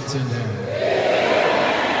strengthen them.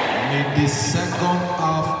 May the second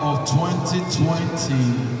half of 2020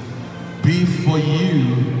 be for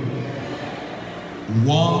you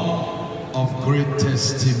one of great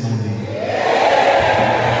testimony.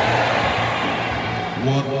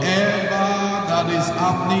 Whatever that is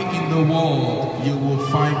happening in the world, you will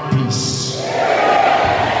find peace.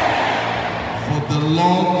 For the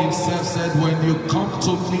Lord himself said, when you come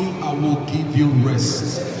to me, I will give you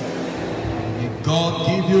rest. May God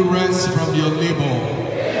give you rest from your labor,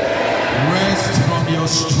 rest from your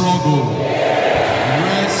struggle,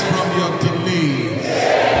 rest from your delays,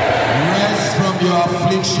 rest from your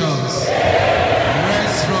afflictions,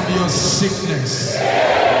 rest from your sickness,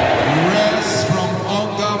 rest from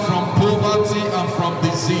hunger, from poverty, and from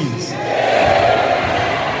disease.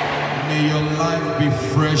 May your life be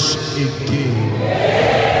fresh again,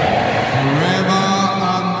 forever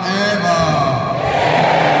and ever.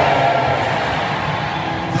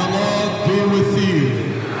 The Lord be with you.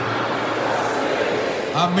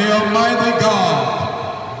 And may Almighty God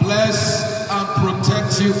bless and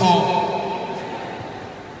protect you all.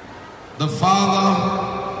 The Father,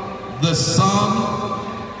 the Son,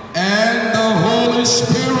 and the Holy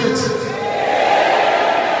Spirit.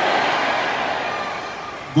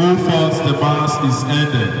 Go forth, the mass is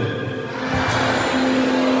ended.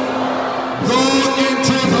 Go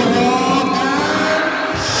into the world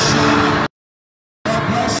and shine. God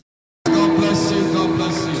bless you, God bless you, God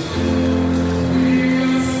bless you.